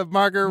 got a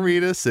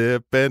margarita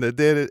sip and it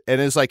did it. And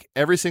it's like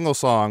every single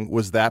song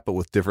was that, but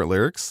with different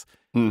lyrics.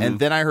 Mm-hmm. And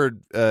then I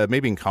heard,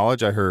 maybe in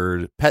college, I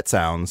heard Pet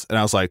Sounds, and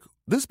I was like,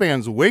 this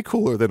band's way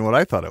cooler than what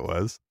I thought it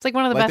was. It's like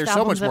one of the best there's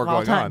albums so much more of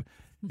all going time. on.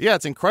 Yeah,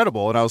 it's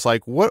incredible. And I was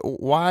like,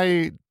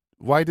 why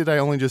did I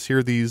only just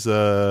hear these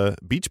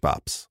beach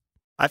bops?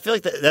 I feel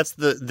like that's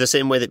the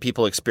same way that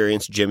people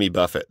experience Jimmy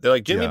Buffett. They're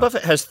like, Jimmy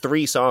Buffett has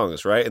 3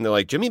 songs, right? And they're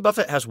like, Jimmy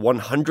Buffett has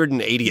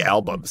 180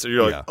 albums. So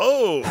you're like,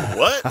 oh,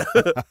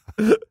 what?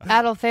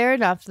 Adel, fair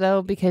enough,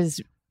 though,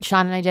 because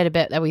Sean and I did a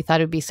bit that we thought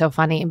it would be so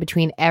funny in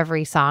between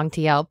every song to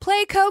yell,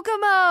 play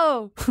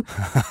Kokomo!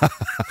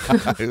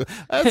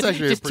 That's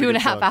actually just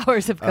 2.5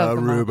 hours of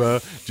Kokomo.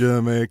 Aruba,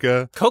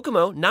 Jamaica.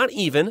 Kokomo, not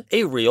even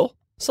a real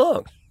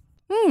song.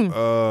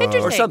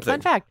 Interesting. Or something.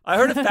 Fun fact. I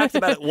heard a fact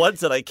about it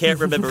once and I can't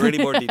remember any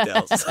more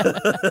details.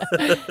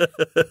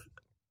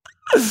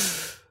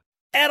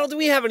 Adel, do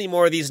we have any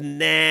more of these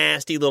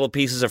nasty little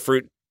pieces of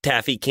fruit,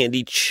 taffy,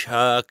 candy,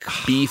 chuck,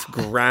 beef,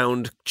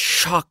 ground,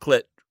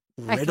 chocolate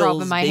I riddles, throw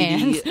up in my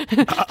baby?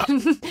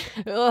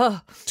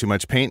 hand. Too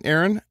much paint,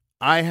 Aaron?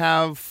 I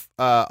have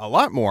a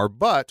lot more,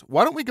 but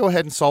why don't we go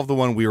ahead and solve the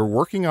one we were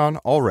working on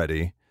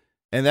already,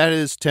 and that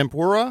is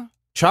tempura,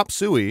 chop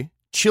suey,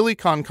 chili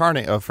con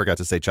carne. Oh, forgot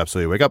to say chop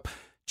suey. Wake up.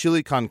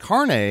 Chili con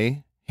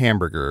carne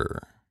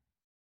hamburger.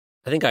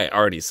 I think I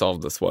already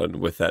solved this one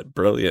with that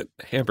brilliant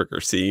hamburger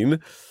scene.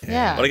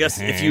 Yeah. But I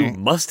guess if you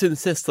must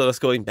insist on us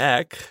going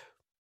back.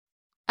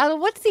 Adel,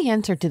 what's the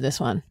answer to this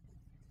one?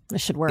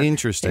 This should work.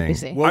 Interesting.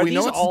 ABC. Well, Are we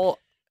know these it's all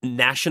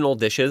national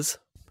dishes?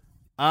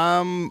 3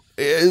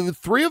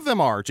 of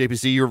them are,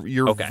 JPC.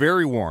 You're Okay.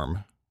 very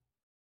warm.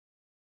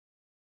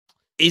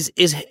 Is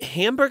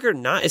hamburger's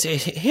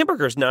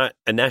not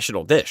a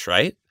national dish,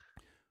 right?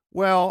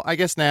 Well, I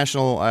guess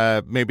national.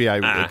 Maybe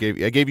I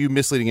gave you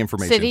misleading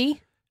information.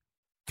 City?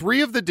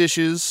 3 of the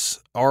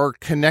dishes are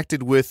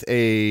connected with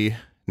a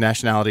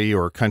nationality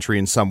or country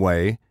in some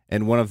way,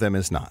 and one of them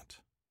is not.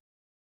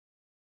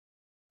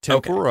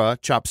 Tempura,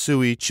 chop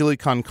suey, chili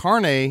con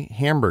carne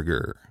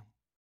hamburger.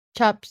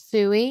 Chop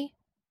suey?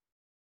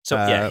 So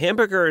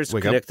hamburger is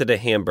wake up. connected to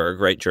Hamburg,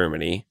 right?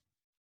 Germany.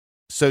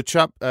 So it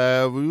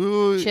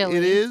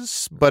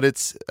is, but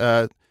it's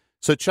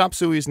so chop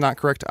suey is not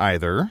correct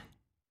either.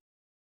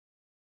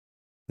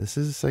 This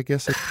is, I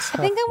guess, I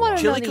think I want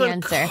to know Chili the con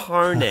answer.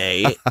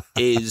 carne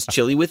is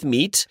chili with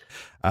meat,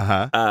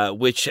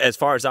 which, as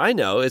far as I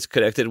know, is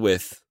connected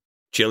with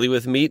Chili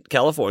with Meat,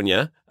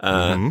 California,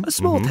 a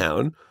small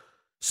town.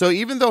 So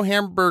even though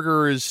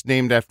hamburger is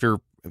named after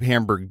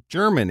Hamburg,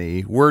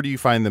 Germany, where do you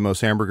find the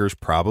most hamburgers?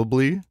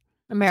 Probably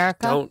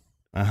America? Don't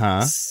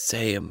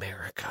say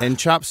America. And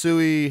chop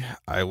suey,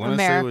 I want to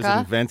say was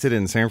invented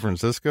in San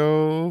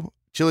Francisco.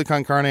 Chili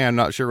con carne, I'm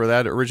not sure where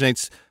that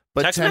originates.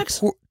 But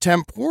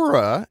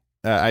tempura,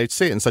 I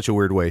say it in such a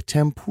weird way.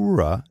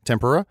 Tempura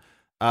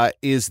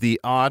is the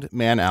odd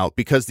man out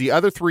because the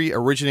other 3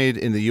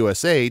 originated in the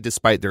USA,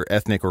 despite their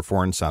ethnic or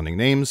foreign sounding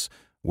names,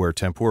 where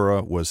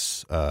tempura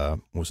was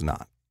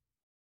not.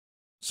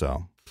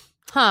 So,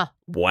 Wow.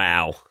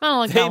 I don't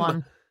like that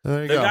one.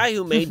 there you The go. guy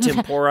who made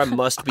tempura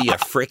must be a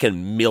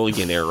freaking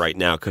millionaire right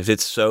now because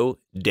it's so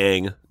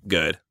dang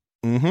good.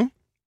 Mm-hmm.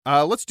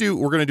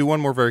 We're going to do one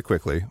more very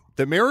quickly.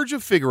 The Marriage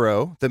of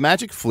Figaro, The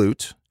Magic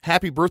Flute,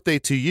 Happy Birthday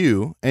to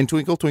You, and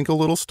Twinkle Twinkle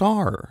Little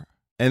Star.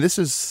 And this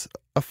is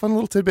a fun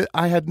little tidbit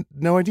I had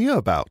no idea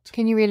about.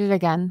 Can you read it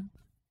again?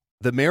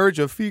 The Marriage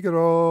of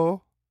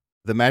Figaro,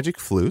 The Magic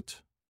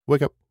Flute,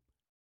 Wake Up,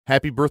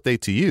 Happy Birthday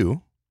to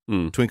You,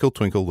 Twinkle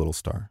Twinkle Little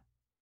Star.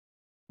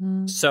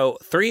 So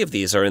 3 of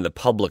these are in the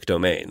public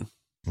domain.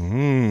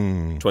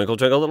 Twinkle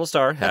Twinkle Little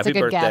Star, That's a Happy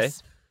good Birthday,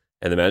 guess.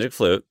 and The Magic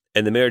Flute.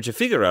 And The Marriage of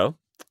Figaro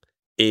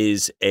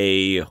is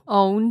a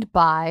Owned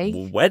by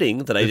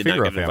wedding that I The did not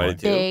Figaro get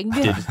invited Big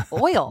to.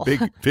 Oil.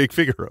 Big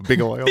Figaro,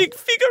 Big Oil. Big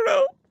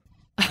Figaro.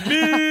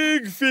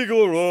 Big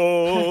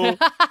Figaro.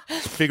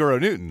 Figaro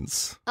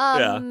Newtons.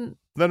 Yeah.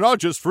 They're not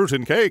just fruit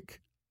and cake.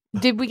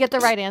 Did we get the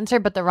right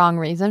answer, but the wrong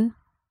reason?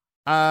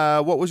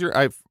 What was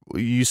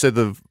you said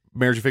the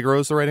Marriage of Figaro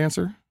is the right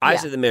answer? I Yeah.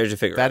 said The Marriage of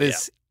Figaro. That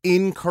is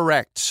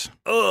incorrect.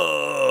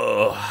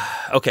 Oh.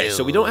 Okay,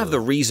 so we don't have the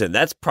reason.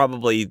 That's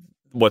probably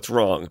what's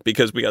wrong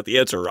because we got the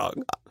answer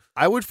wrong.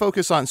 I would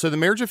focus on, so the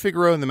Marriage of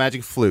Figaro and the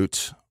Magic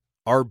Flute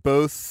are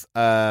both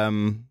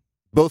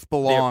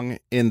belong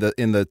in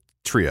the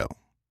trio.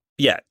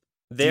 Yeah.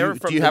 They're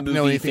from do you the happen to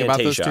know movie anything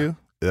Fantasia. about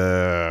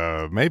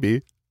those 2?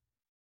 Maybe.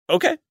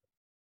 Okay.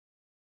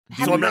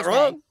 So I'm not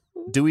wrong.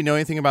 Do we know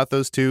anything about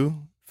those two?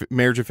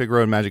 Marriage of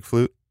Figaro and Magic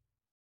Flute?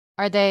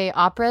 Are they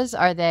operas?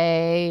 Are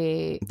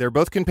they? They're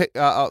both composed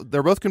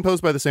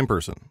by the same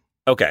person.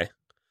 Okay.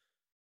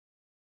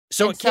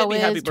 So And it can't so be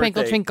is Happy Birthday.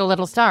 Twinkle Twinkle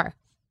Little Star.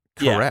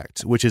 Yeah.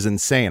 Correct, which is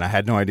insane. I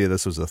had no idea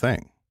this was a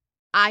thing.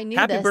 I knew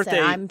Happy this, Birthday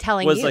and I'm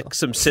telling was you. like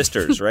some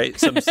sisters, right?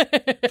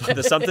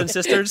 The something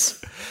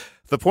sisters,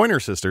 The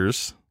Pointer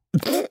Sisters,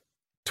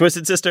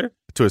 Twisted Sister,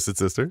 Twisted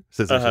Sister,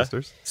 Scissor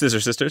Sisters. Scissor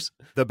Sisters.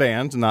 The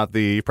band, not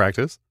the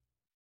practice.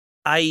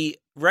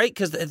 Right,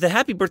 because the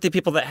Happy Birthday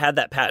people that had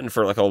that patent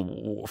for like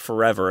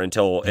forever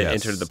until it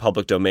entered the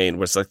public domain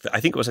was like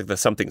I think it was like the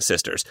something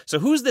sisters. So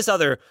who's this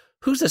other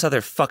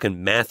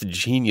fucking math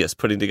genius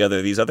putting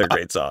together these other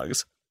great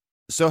songs?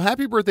 So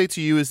Happy Birthday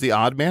to You is the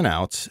odd man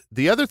out.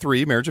 The other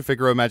three, Marriage of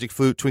Figaro, Magic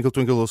Flute, Twinkle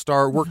Twinkle Little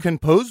Star, were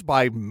composed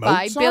by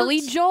Mozart. By Billy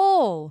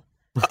Joel.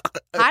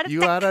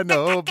 You ought to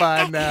know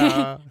by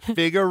now.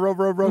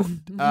 Figaro,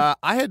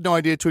 I had no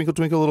idea Twinkle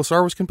Twinkle Little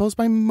Star was composed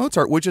by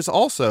Mozart, which is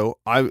also,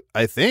 I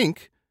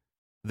think,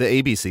 the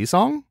ABC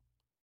song.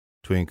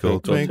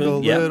 Twinkle, twinkle,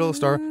 little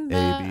star,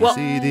 A, B,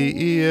 C, D,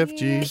 E, F,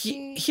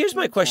 G. Here's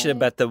my question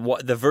about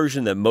the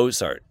version that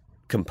Mozart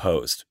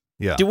composed.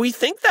 Yeah. Do we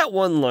think that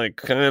one like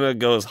kind of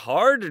goes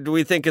hard, or do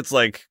we think it's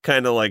like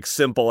kind of like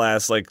simple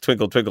ass like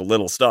Twinkle Twinkle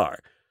Little Star?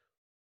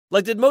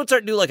 Like, did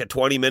Mozart do like a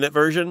 20-minute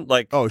version?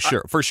 Like, oh,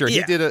 sure, for sure.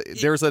 Yeah. He did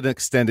there's an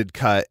extended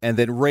cut, and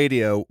then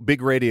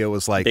Big Radio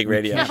was like, Big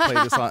Radio. we can't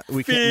play this on,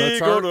 we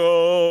can't, Mozart.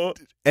 Figaro.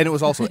 And it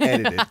was also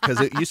edited because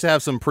it used to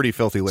have some pretty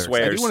filthy lyrics. I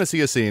Swears. do want to see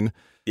a scene.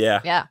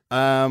 Yeah. Yeah.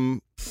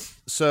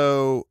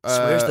 So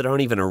Swears that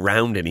aren't even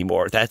around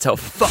anymore. That's how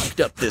fucked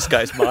up this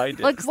guy's mind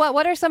is. Like,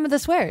 what are some of the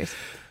swears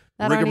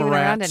that aren't even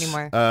around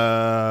anymore?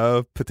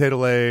 Potato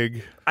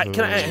leg.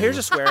 Here's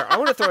a swear. I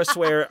want to throw a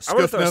swear. I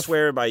want to throw a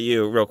swear by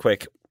you real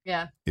quick.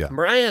 Yeah.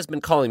 Mariah has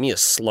been calling me a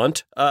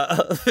slunt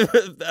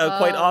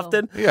quite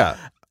often. Yeah.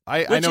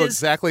 I know is-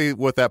 exactly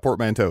what that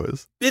portmanteau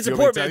is. It's a You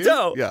want me to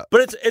tell you? portmanteau, Yeah.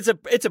 but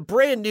it's a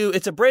brand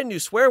new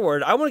swear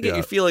word. I want to get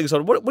your feelings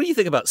on what do you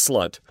think about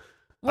slunt?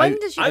 When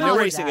did you I'm call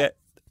embracing that? it.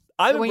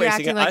 I'm When you're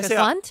embracing acting it.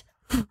 like a slunt?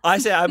 I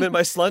say I'm in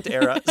my slunt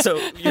era, so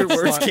your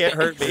words can't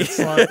hurt me.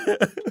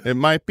 It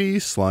might be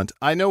slunt.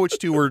 I know which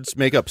two words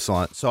make up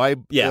slunt. So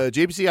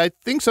JPC, I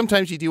think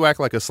sometimes you do act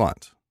like a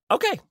slunt.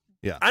 Okay.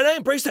 Yeah. And I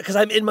embrace that because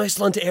I'm in my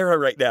slunt era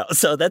right now,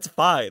 so that's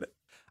fine.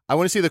 I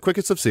want to see the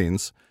quickest of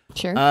scenes.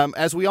 Sure.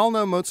 As we all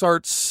know,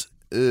 Mozart's,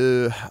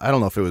 I don't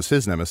know if it was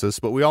his nemesis,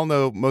 but we all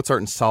know Mozart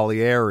and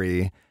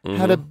Salieri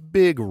had a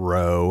big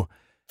row.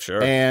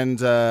 Sure. And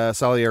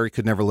Salieri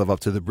could never live up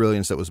to the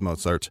brilliance that was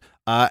Mozart.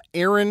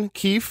 Aaron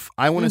Keefe,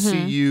 I want to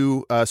see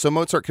you. So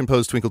Mozart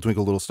composed Twinkle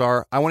Twinkle Little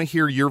Star. I want to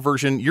hear your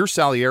version, your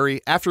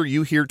Salieri. After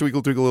you hear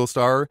Twinkle Twinkle Little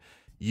Star,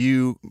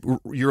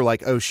 you're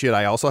like, oh shit,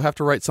 I also have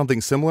to write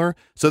something similar.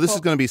 So this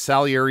is going to be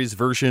Salieri's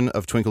version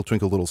of Twinkle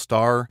Twinkle Little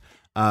Star.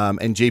 And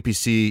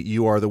JPC,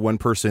 you are the one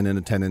person in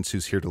attendance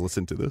who's here to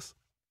listen to this.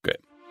 Good.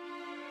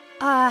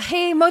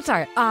 Hey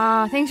Mozart,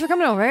 thanks for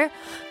coming over.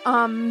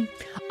 I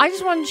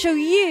just wanted to show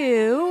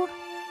you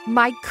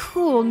my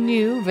cool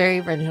new, very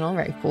original,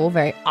 very cool,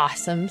 very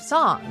awesome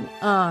song.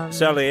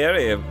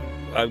 Salieri,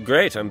 I'm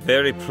great. I'm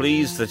very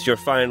pleased that you're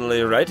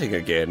finally writing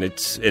again.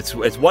 It's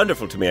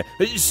wonderful to me.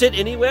 Sit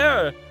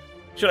anywhere? Or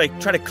should I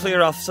try to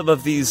clear off some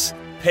of these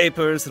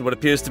papers and what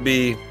appears to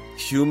be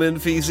human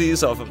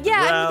feces off of the Yeah,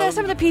 ground? and there's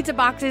some of the pizza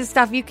boxes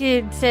stuff. You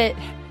could sit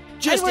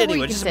Just anywhere where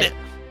anywhere, you just can a sit.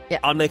 bit. Yeah.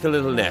 I'll make a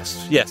little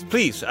nest. Yes,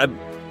 please. And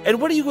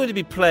what are you going to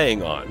be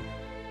playing on?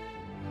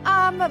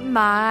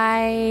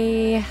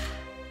 My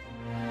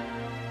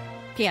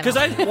piano. Because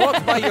I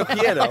walked by your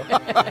piano.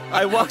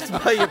 I walked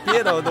by your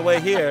piano on the way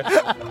here.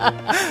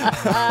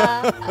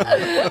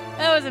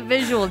 That was a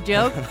visual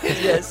joke.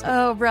 Yes.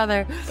 Oh,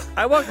 brother.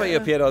 I walked by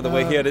your piano on the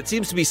way here, and it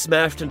seems to be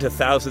smashed into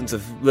thousands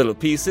of little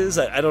pieces.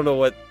 I don't know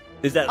what...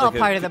 Is that All like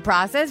part of the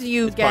process.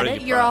 You It's get part of it.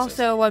 your You're process.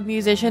 also a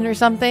musician or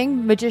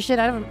something, magician.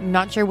 I'm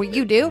not sure what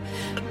you do.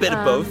 a bit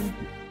of both?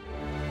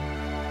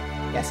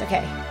 Yes.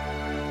 Okay.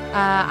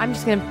 I'm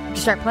just gonna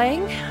start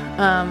playing.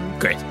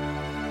 Great.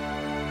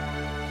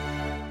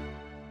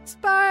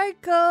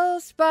 Sparkle,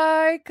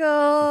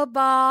 sparkle,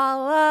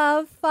 ball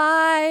of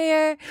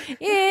fire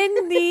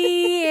in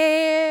the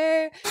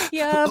air.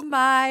 You're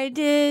my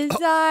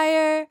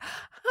desire.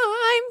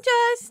 I'm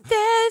just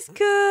as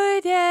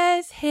good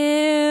as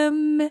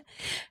him.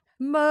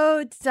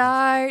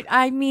 Mozart,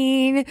 I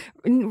mean,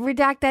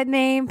 redact that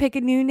name, pick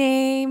a new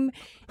name,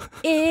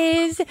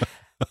 is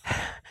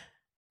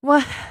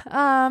what,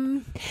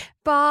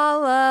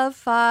 ball of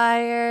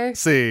fire.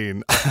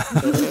 Scene.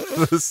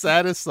 The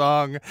saddest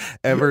song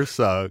ever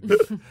sung.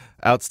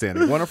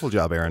 Outstanding. Wonderful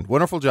job, Aaron.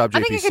 Wonderful job, JPC.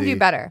 I think I could do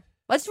better.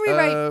 Let's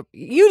rewrite.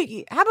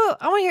 How about,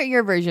 I want to hear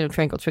your version of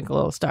Twinkle Twinkle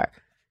Little Star.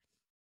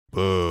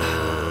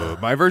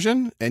 My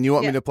version? And you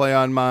want me to play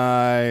on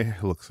my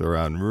looks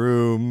around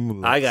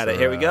room? I got it.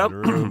 Here we go.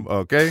 Room.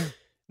 Okay.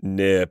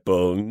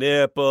 Nipple,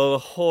 nipple,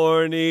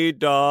 horny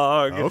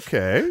dog.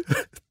 Okay.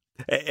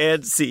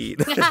 And scene.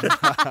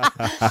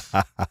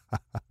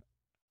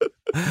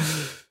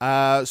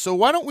 So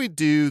why don't we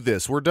do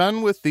this? We're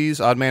done with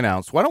these Odd Man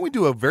Outs. Why don't we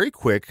do a very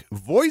quick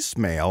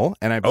voicemail?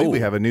 And I believe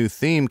we have a new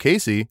theme.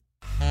 Casey.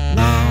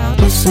 Now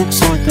this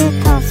looks like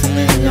a call for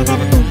me. I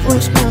got a new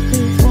voicemail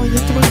theme for you.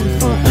 3,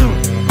 4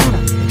 out.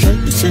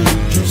 JPC,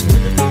 just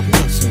leave that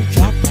message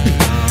at the beep.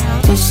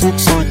 Now this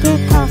looks like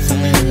a call for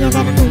me. I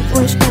got a new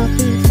voicemail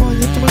theme for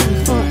you.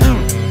 3, 4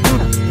 out.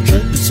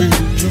 JPC,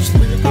 just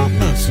leave that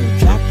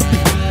message at the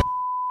beep.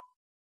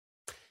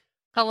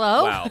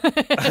 Hello? Wow.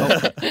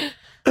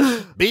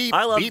 Beep,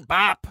 beep,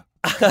 bop.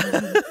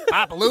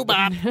 Bop, loo,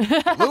 bop.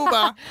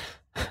 Luba.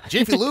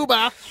 Jiffy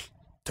Luba.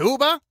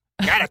 Tuba.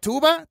 Got a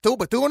tuba?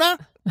 Tuba tuna?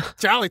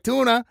 Charlie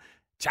Tuna.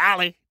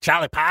 Charlie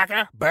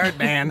Parker.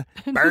 Birdman.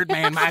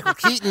 Michael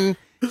Keaton.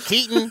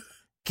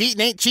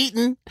 Keaton ain't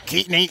cheating.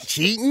 Keaton ain't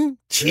cheating.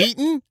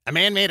 Cheating? A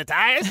man made of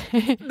tires?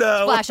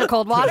 No. Splash of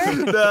cold water?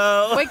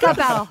 No. Wake up,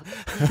 Al.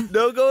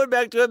 No going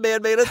back to a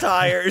man made of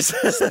tires.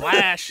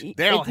 Splash.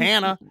 Daryl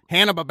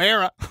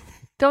Hanna-Barbera.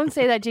 Don't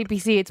say that,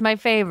 JPC. It's my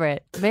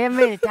favorite. Man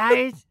made of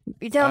tires?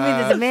 You telling me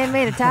there's a man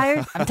made of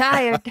tires? I'm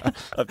tired.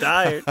 I'm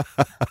tired.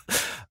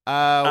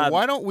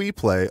 Why don't we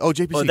play? Oh,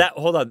 JPC.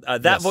 Hold on.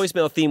 That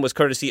voicemail theme was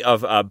courtesy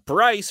of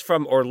Bryce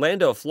from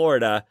Orlando,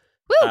 Florida.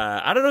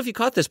 I don't know if you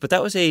caught this, but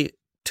that was to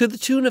the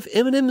tune of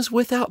M&M's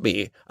Without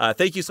Me.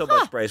 Thank you so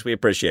much, Bryce. We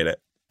appreciate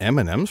it.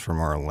 M&M's from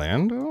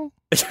Orlando?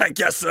 I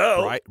guess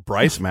so.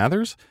 Bryce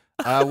Mathers?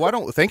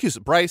 Thank you,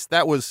 Bryce.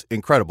 That was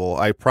incredible.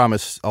 I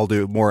promise I'll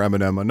do more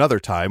M&M another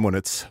time when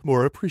it's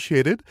more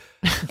appreciated.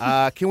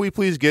 Can we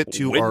please get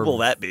to when will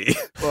that be?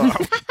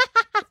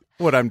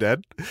 When I'm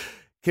dead.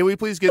 Can we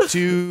please get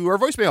to our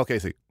voicemail,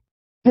 Casey?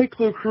 Hey,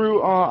 Clue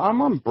Crew.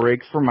 I'm on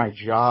break for my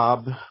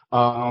job.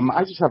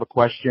 I just have a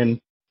question.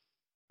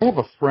 I have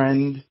a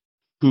friend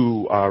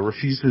who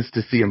refuses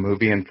to see a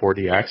movie in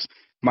 4DX.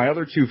 My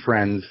other two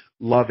friends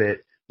love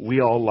it. We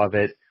all love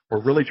it. We're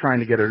really trying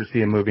to get her to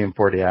see a movie in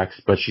 4DX,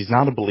 but she's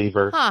not a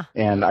believer.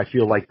 And I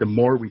feel like the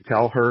more we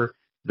tell her,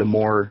 the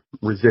more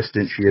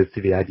resistant she is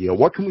to the idea.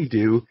 What can we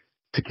do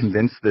to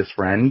convince this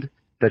friend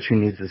that she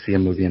needs to see a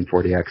movie in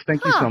 4DX?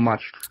 Thank you so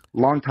much.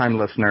 Long-time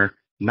listener.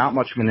 Not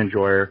much of an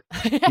enjoyer.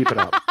 Keep it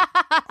up.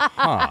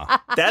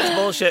 That's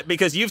bullshit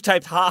because you've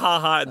typed ha ha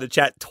ha in the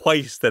chat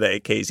twice today,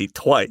 Casey.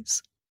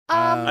 Twice.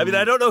 I mean,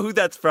 I don't know who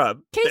that's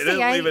from. Casey, they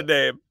didn't leave a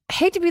name.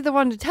 Hate to be the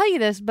one to tell you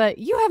this, but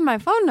you have my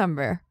phone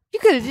number. You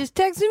could have just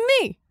texted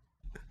me.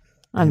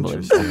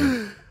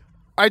 Unbelievable.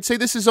 I'd say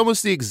this is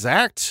almost the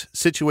exact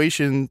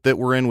situation that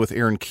we're in with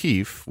Aaron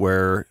Keefe,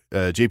 where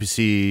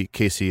JPC,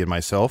 Casey, and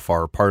myself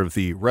are part of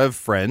the Rev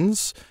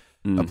Friends,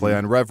 a play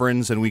on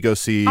Reverends, and we go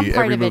see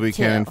every movie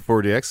canon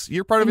 4DX.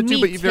 You're part of it too,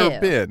 but you've never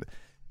been.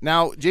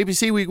 Now,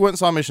 JPC, we went and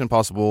saw Mission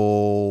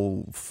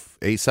Impossible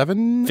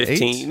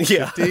 15,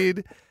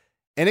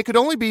 and it could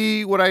only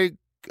be what I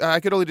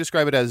could only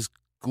describe it as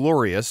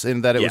glorious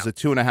in that it was a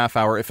 2.5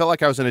 hour. It felt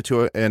like I was in a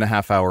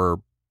 2.5 hour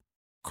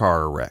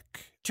car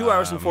wreck. 2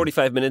 hours and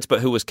 45 minutes, but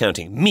who was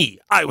counting? Me.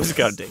 I was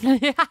counting.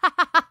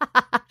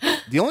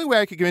 The only way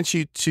I could convince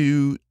you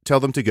to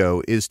tell them to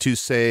go is to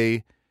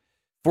say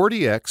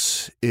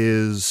 4DX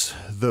is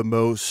the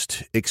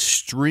most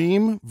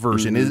extreme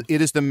version.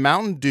 It is the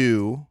Mountain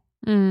Dew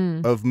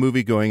of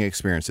movie-going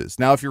experiences.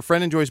 Now, if your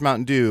friend enjoys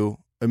Mountain Dew,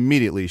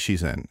 immediately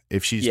she's in.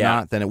 If she's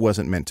not, then it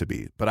wasn't meant to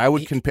be. But I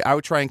would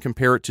try and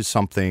compare it to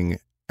something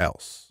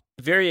else.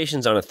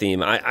 Variations on a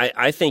theme.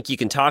 I think you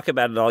can talk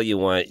about it all you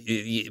want.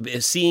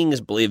 Seeing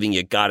is believing.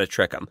 You got to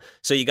trick them.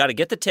 So you got to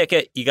get the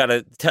ticket. You got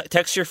to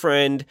text your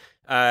friend.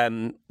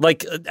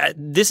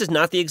 This is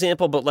not the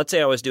example, but let's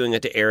say I was doing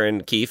it to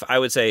Aaron Keefe. I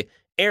would say,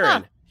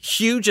 Aaron,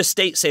 huge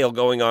estate sale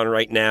going on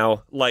right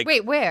now.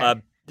 Wait,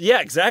 where?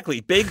 Yeah, exactly.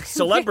 Big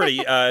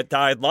celebrity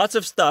died. Lots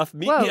of stuff.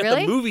 Meet me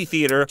at the movie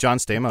theater. John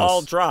Stamos.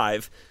 I'll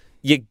drive.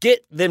 You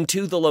get them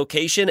to the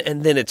location,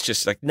 and then it's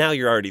just like, now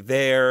you're already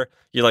there.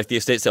 You're like, the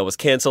estate sale was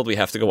canceled. We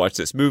have to go watch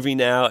this movie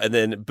now. And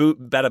then,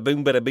 bada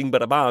boom, bada bing,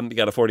 bada bomb, you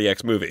got a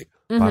 4DX movie.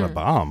 Bada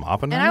bomb,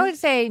 Oppenheimer? And I would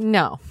say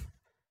no.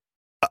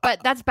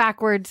 But that's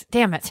backwards.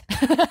 Damn it.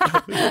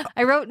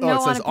 I wrote no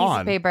on a piece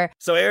of paper.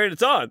 So, Aaron,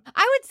 it's on.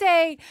 I would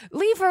say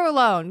leave her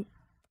alone,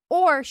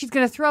 or she's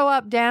going to throw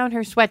up down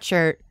her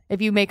sweatshirt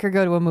if you make her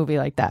go to a movie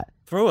like that.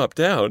 Throw up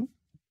down?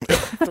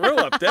 Throw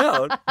up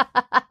down?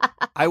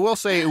 I will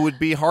say it would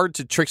be hard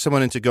to trick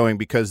someone into going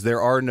because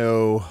there are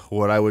no,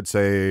 what I would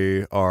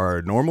say,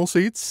 are normal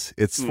seats.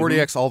 It's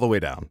 4DX all the way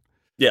down.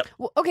 Yeah.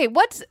 Well, okay,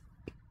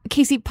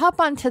 Casey,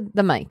 pop onto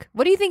the mic.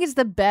 What do you think is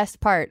the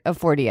best part of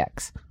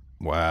 4DX?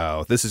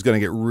 Wow, this is going to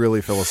get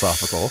really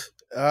philosophical.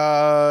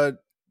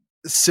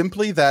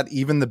 Simply that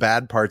even the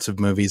bad parts of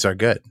movies are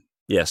good.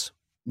 Yes.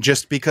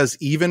 Just because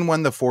even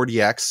when the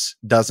 4DX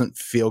doesn't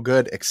feel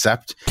good,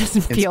 except in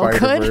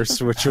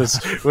Spider-Verse, which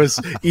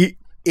it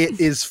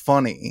is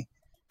funny.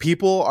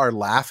 People are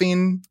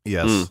laughing.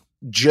 Yes.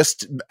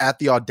 Just at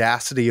the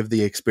audacity of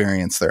the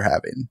experience they're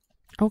having.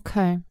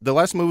 Okay. The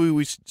last movie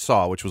we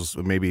saw, which was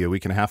maybe a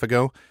week and a half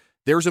ago,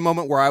 there was a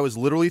moment where I was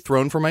literally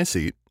thrown from my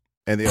seat.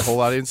 And the whole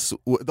audience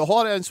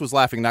was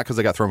laughing, not because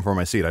I got thrown from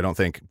my seat, I don't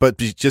think, but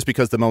just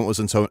because the moment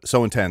was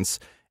so intense.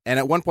 And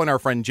at one point, our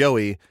friend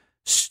Joey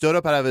stood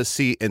up out of his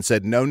seat and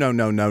said, no, no,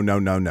 no, no, no,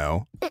 no,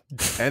 no.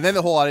 And then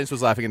the whole audience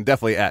was laughing and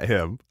definitely at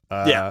him.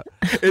 Yeah.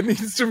 It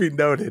needs to be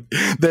noted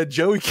that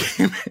Joey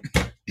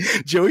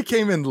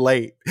came in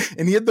late,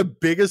 and he had the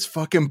biggest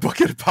fucking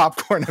bucket of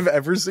popcorn I've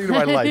ever seen in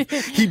my life.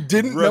 He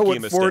didn't know what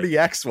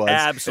 40X was.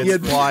 Absolutely. He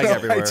had flying no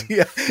everywhere.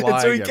 idea.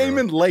 And so he came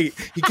in late.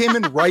 He came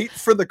in right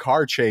for the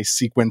car chase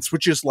sequence,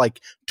 which is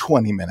like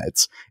 20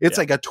 minutes. It's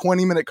like a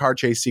 20-minute car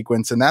chase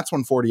sequence, and that's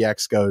when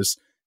 40X goes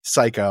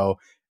psycho.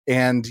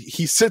 And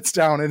he sits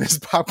down, and his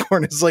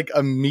popcorn is like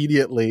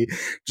immediately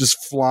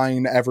just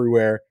flying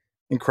everywhere.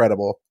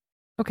 Incredible.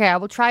 Okay, I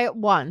will try it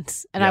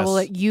once, and I will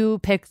let you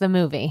pick the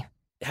movie.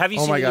 Have you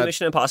seen the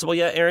Mission Impossible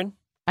yet, Aaron?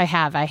 I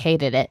have. I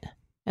hated it.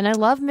 And I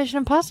love Mission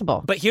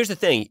Impossible. But here's the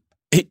thing.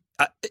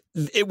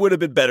 It would have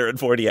been better in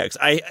 40X.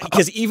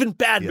 Because even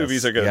bad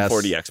movies are good in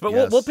 40X. But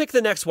we'll pick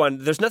the next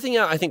one. There's nothing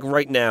out, I think,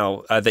 right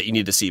now that you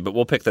need to see, but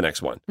we'll pick the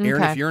next one.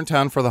 Aaron, if you're in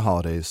town for the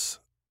holidays,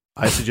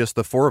 I suggest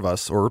the four of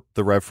us, or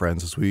the Rev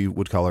Friends, as we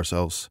would call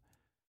ourselves,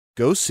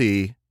 go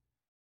see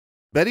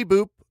Betty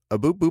Boop, a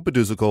Boop Boop a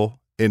Doozicle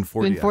in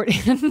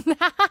 40X.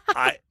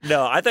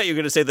 I thought you were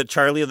going to say the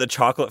Charlie and the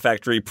Chocolate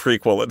Factory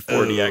prequel in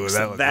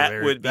 40X.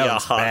 That would be a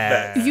hot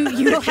bet.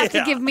 You'll have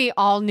to give me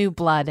all new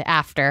blood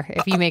after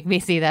if you make me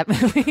see that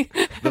movie.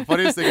 The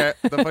funniest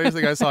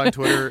thing I saw on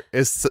Twitter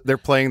is they're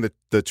playing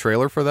the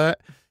trailer for that,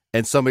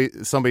 and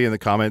somebody in the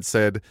comments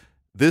said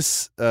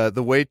this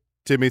the way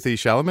Timothée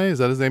Chalamet, is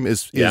that his name,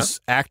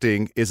 is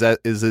acting is it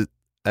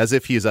as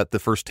if he is at the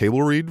first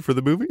table read for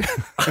the movie.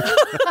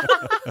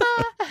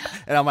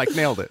 And I'm like,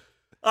 nailed it.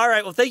 All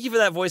right. Well, thank you for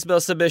that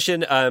voicemail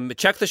submission.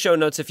 Check the show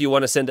notes if you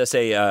want to send us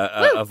a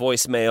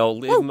voicemail.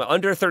 Leave them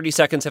under 30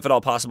 seconds if at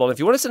all possible. And if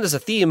you want to send us a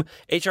theme,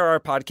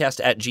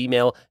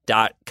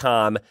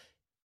 hrrpodcast@gmail.com.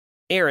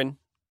 Aaron,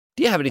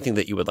 do you have anything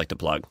that you would like to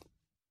plug?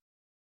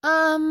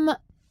 I'd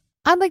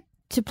like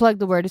to plug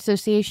the Word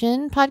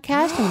Association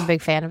podcast. I'm a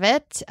big fan of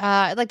it.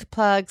 I'd like to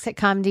plug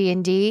Sitcom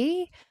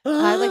D&D.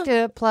 I'd like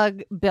to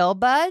plug Bill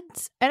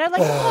Buds. And I'd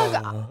like to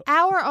plug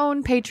our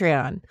own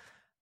Patreon.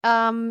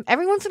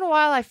 Every once in a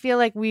while, I feel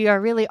like we are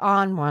really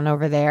on one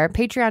over there.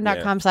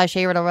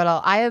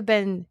 Patreon.com/HeyRiddleRiddle. I have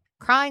been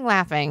crying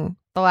laughing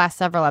the last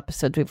several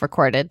episodes we've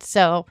recorded.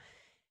 So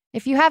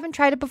if you haven't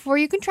tried it before,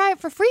 you can try it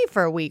for free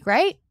for a week,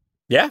 right?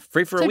 Yeah,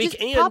 free for a week.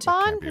 Just pop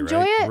on,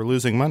 enjoy it. We're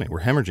losing money.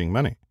 We're hemorrhaging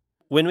money.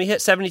 When we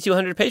hit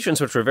 7,200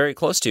 patrons, which we're very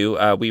close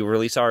to, we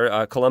release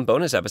our Column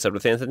bonus episode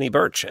with Anthony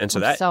Birch. And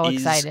so I'm so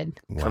excited.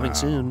 Coming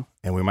soon.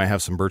 And we might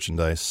have some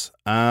merchandise.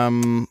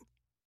 May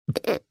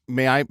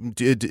I?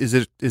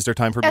 Is there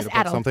time for me to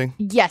plug something?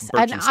 Yes,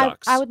 and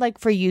I would like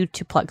for you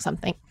to plug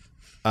something.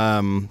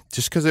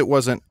 Just because it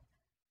wasn't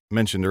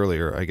mentioned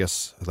earlier, I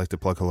guess I'd like to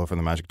plug Hello from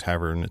the Magic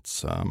Tavern.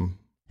 It's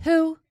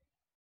who?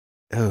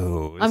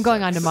 Oh, I'm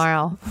going on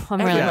tomorrow.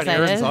 I'm really excited.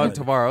 Aaron's on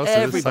tomorrow, so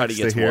everybody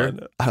gets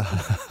one.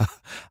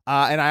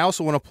 And I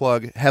also want to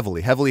plug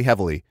heavily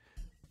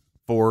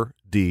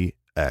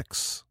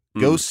 4DX.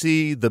 Go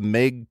see the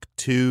Meg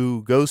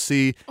 2. Go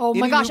see. Oh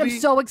my gosh, I'm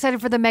so excited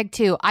for the Meg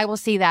 2. I will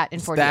see that in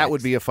 40X. That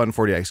would be a fun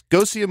 40X.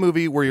 Go see a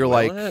movie where you're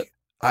I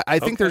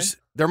think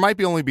there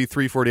might only be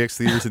 3 40X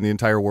theaters in the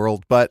entire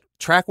world, but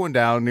track one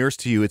down nearest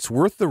to you. It's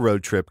worth the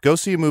road trip. Go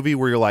see a movie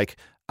where you're like,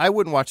 I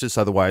wouldn't watch this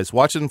otherwise.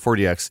 Watch it in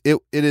 40X. It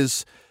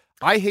is.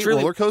 I hate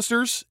roller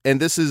coasters,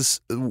 and this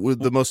is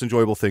the most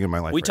enjoyable thing in my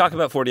life. We talk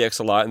about 40X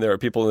a lot, and there are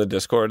people in the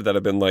Discord that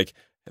have been like,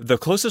 the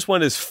closest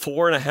one is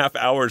 4.5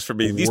 hours for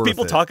me. These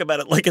people talk about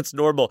it like it's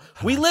normal.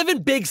 We live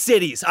in big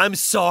cities. I'm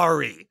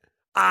sorry.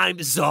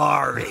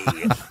 JPC,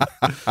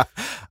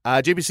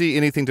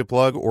 anything to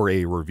plug or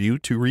a review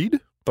to read?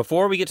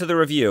 Before we get to the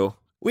review,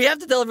 we have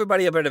to tell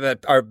everybody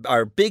about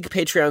our big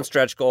Patreon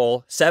stretch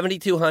goal,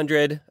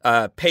 7,200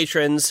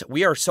 patrons.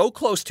 We are so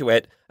close to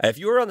it. If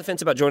you are on the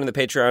fence about joining the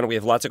Patreon, we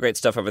have lots of great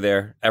stuff over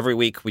there. Every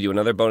week we do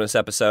another bonus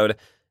episode.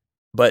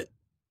 But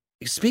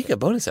speaking of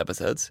bonus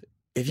episodes,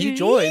 if you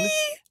join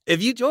in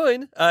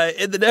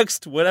the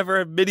next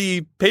whatever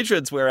many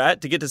patrons we're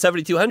at to get to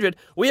 7,200,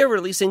 we are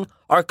releasing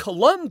our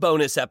Column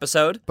bonus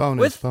episode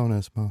bonus.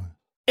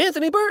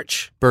 Anthony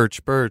Birch.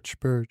 Birch.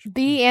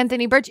 The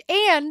Anthony Birch,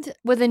 and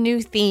with a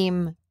new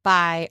theme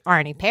by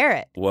Arnie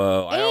Parrott.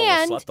 Whoa, I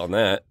almost slept on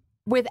that.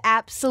 With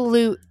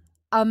absolute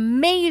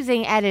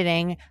amazing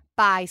editing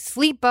by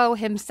Sleepo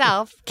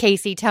himself,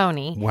 Casey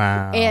Tony.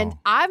 Wow. And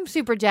I'm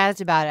super jazzed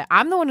about it.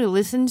 I'm the one who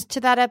listened to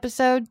that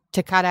episode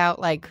to cut out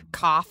like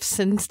coughs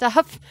and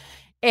stuff.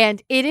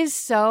 And it is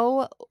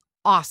so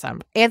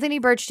awesome. Anthony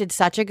Birch did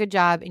such a good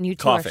job, and you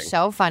two are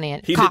so funny.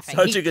 He did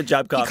such a good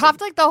job coughing. He coughed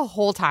like the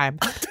whole time.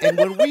 And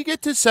when we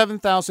get to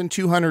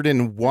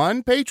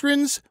 7,201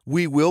 patrons,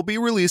 we will be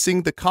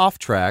releasing the cough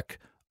track,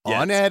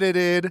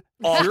 unedited,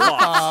 all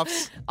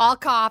coughs. All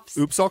coughs.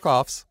 Oops, all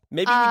coughs.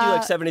 Maybe we do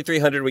like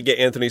 7,300, we get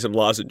Anthony some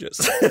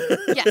lozenges.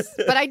 Yes,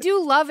 but I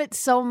do love it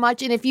so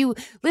much. And if you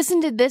listen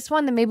to this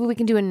one, then maybe we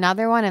can do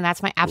another one. And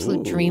that's my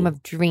absolute dream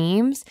of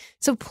dreams.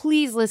 So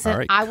please listen.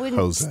 Right, I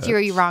wouldn't steer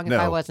you wrong if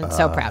I wasn't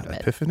so proud of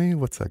it. Epiphany?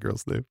 What's that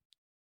girl's name?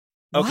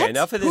 Okay, What?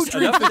 enough of Who this.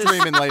 dreams Enough the of this.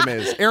 dream in Les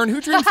Mis? Aaron,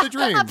 who dreams the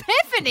dream?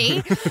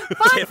 Epiphany?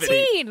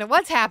 Fontaine,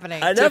 what's happening?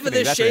 Enough Tiffany, of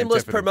this that's her name,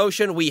 shameless Tiffany.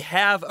 promotion. We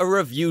have a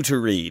review to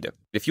read.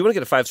 If you want to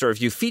get a 5-star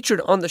review featured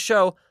on the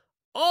show,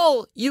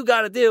 all you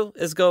got to do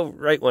is go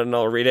write one and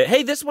I'll read it.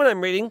 Hey, this one I'm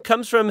reading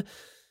comes from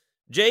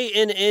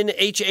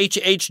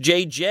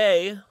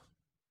JNNHHHJJ.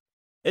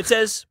 It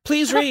says,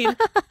 please read,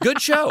 good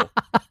show.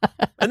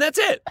 And that's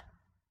it.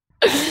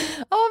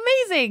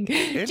 Oh, amazing.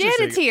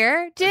 Janet's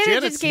here. Janet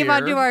Janet's just came here.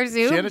 onto our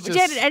Zoom. Janet just-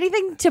 Janet,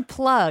 anything to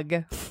plug?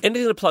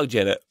 Anything to plug,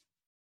 Janet?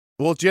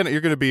 Well, Janet,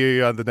 you're going to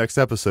be on the next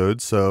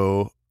episode,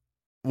 so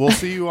we'll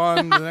see you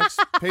on the next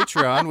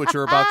Patreon, which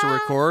we're about to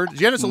record.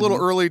 Janet's a little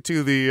early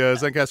to the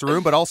Zencaster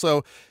room, but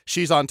also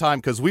she's on time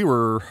because we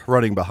were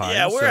running behind.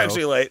 Yeah, we're so.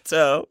 actually late,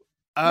 so.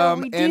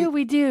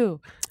 We do.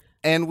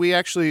 And we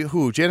actually,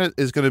 Janet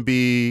is going to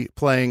be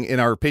playing in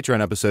our Patreon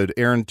episode.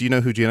 Aaron, do you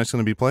know who Janet's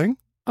going to be playing?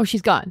 Oh,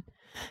 she's gone.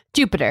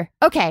 Jupiter.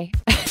 Okay.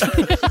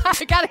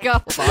 I gotta go.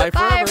 Bye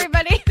forever.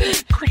 Everybody.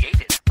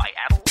 Created by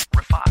Adel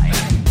Rafai.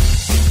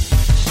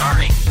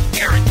 Starring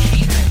Aaron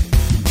Keith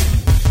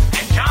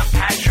and John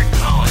Patrick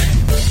Cohen.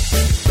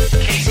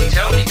 Casey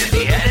Tony did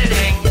the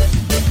editing.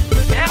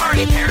 And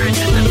Marty Parrish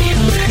did the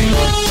music.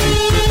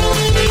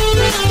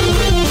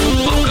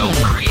 Logo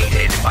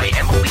created by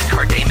Emily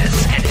Cardamus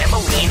and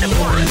Emmeline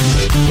Morris.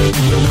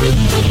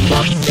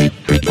 1, 2,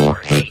 3, 4,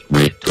 hey,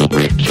 Rachel.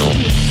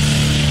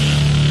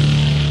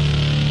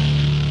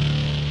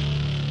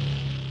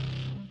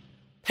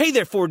 Hey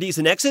there, 4Ds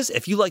and X's.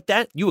 If you like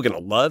that, you are going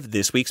to love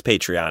this week's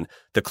Patreon.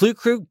 The Clue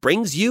Crew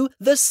brings you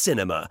the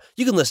cinema.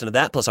 You can listen to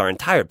that plus our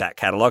entire back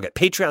catalog at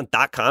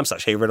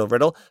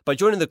patreon.com/HeyRiddleRiddle by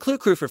joining the Clue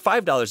Crew for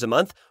 $5 a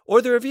month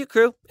or the Review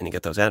Crew, and you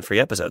get those ad-free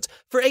episodes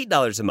for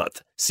 $8 a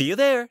month. See you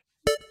there.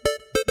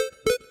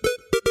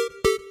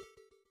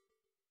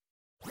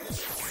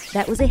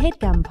 That was a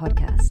HeadGum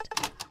podcast.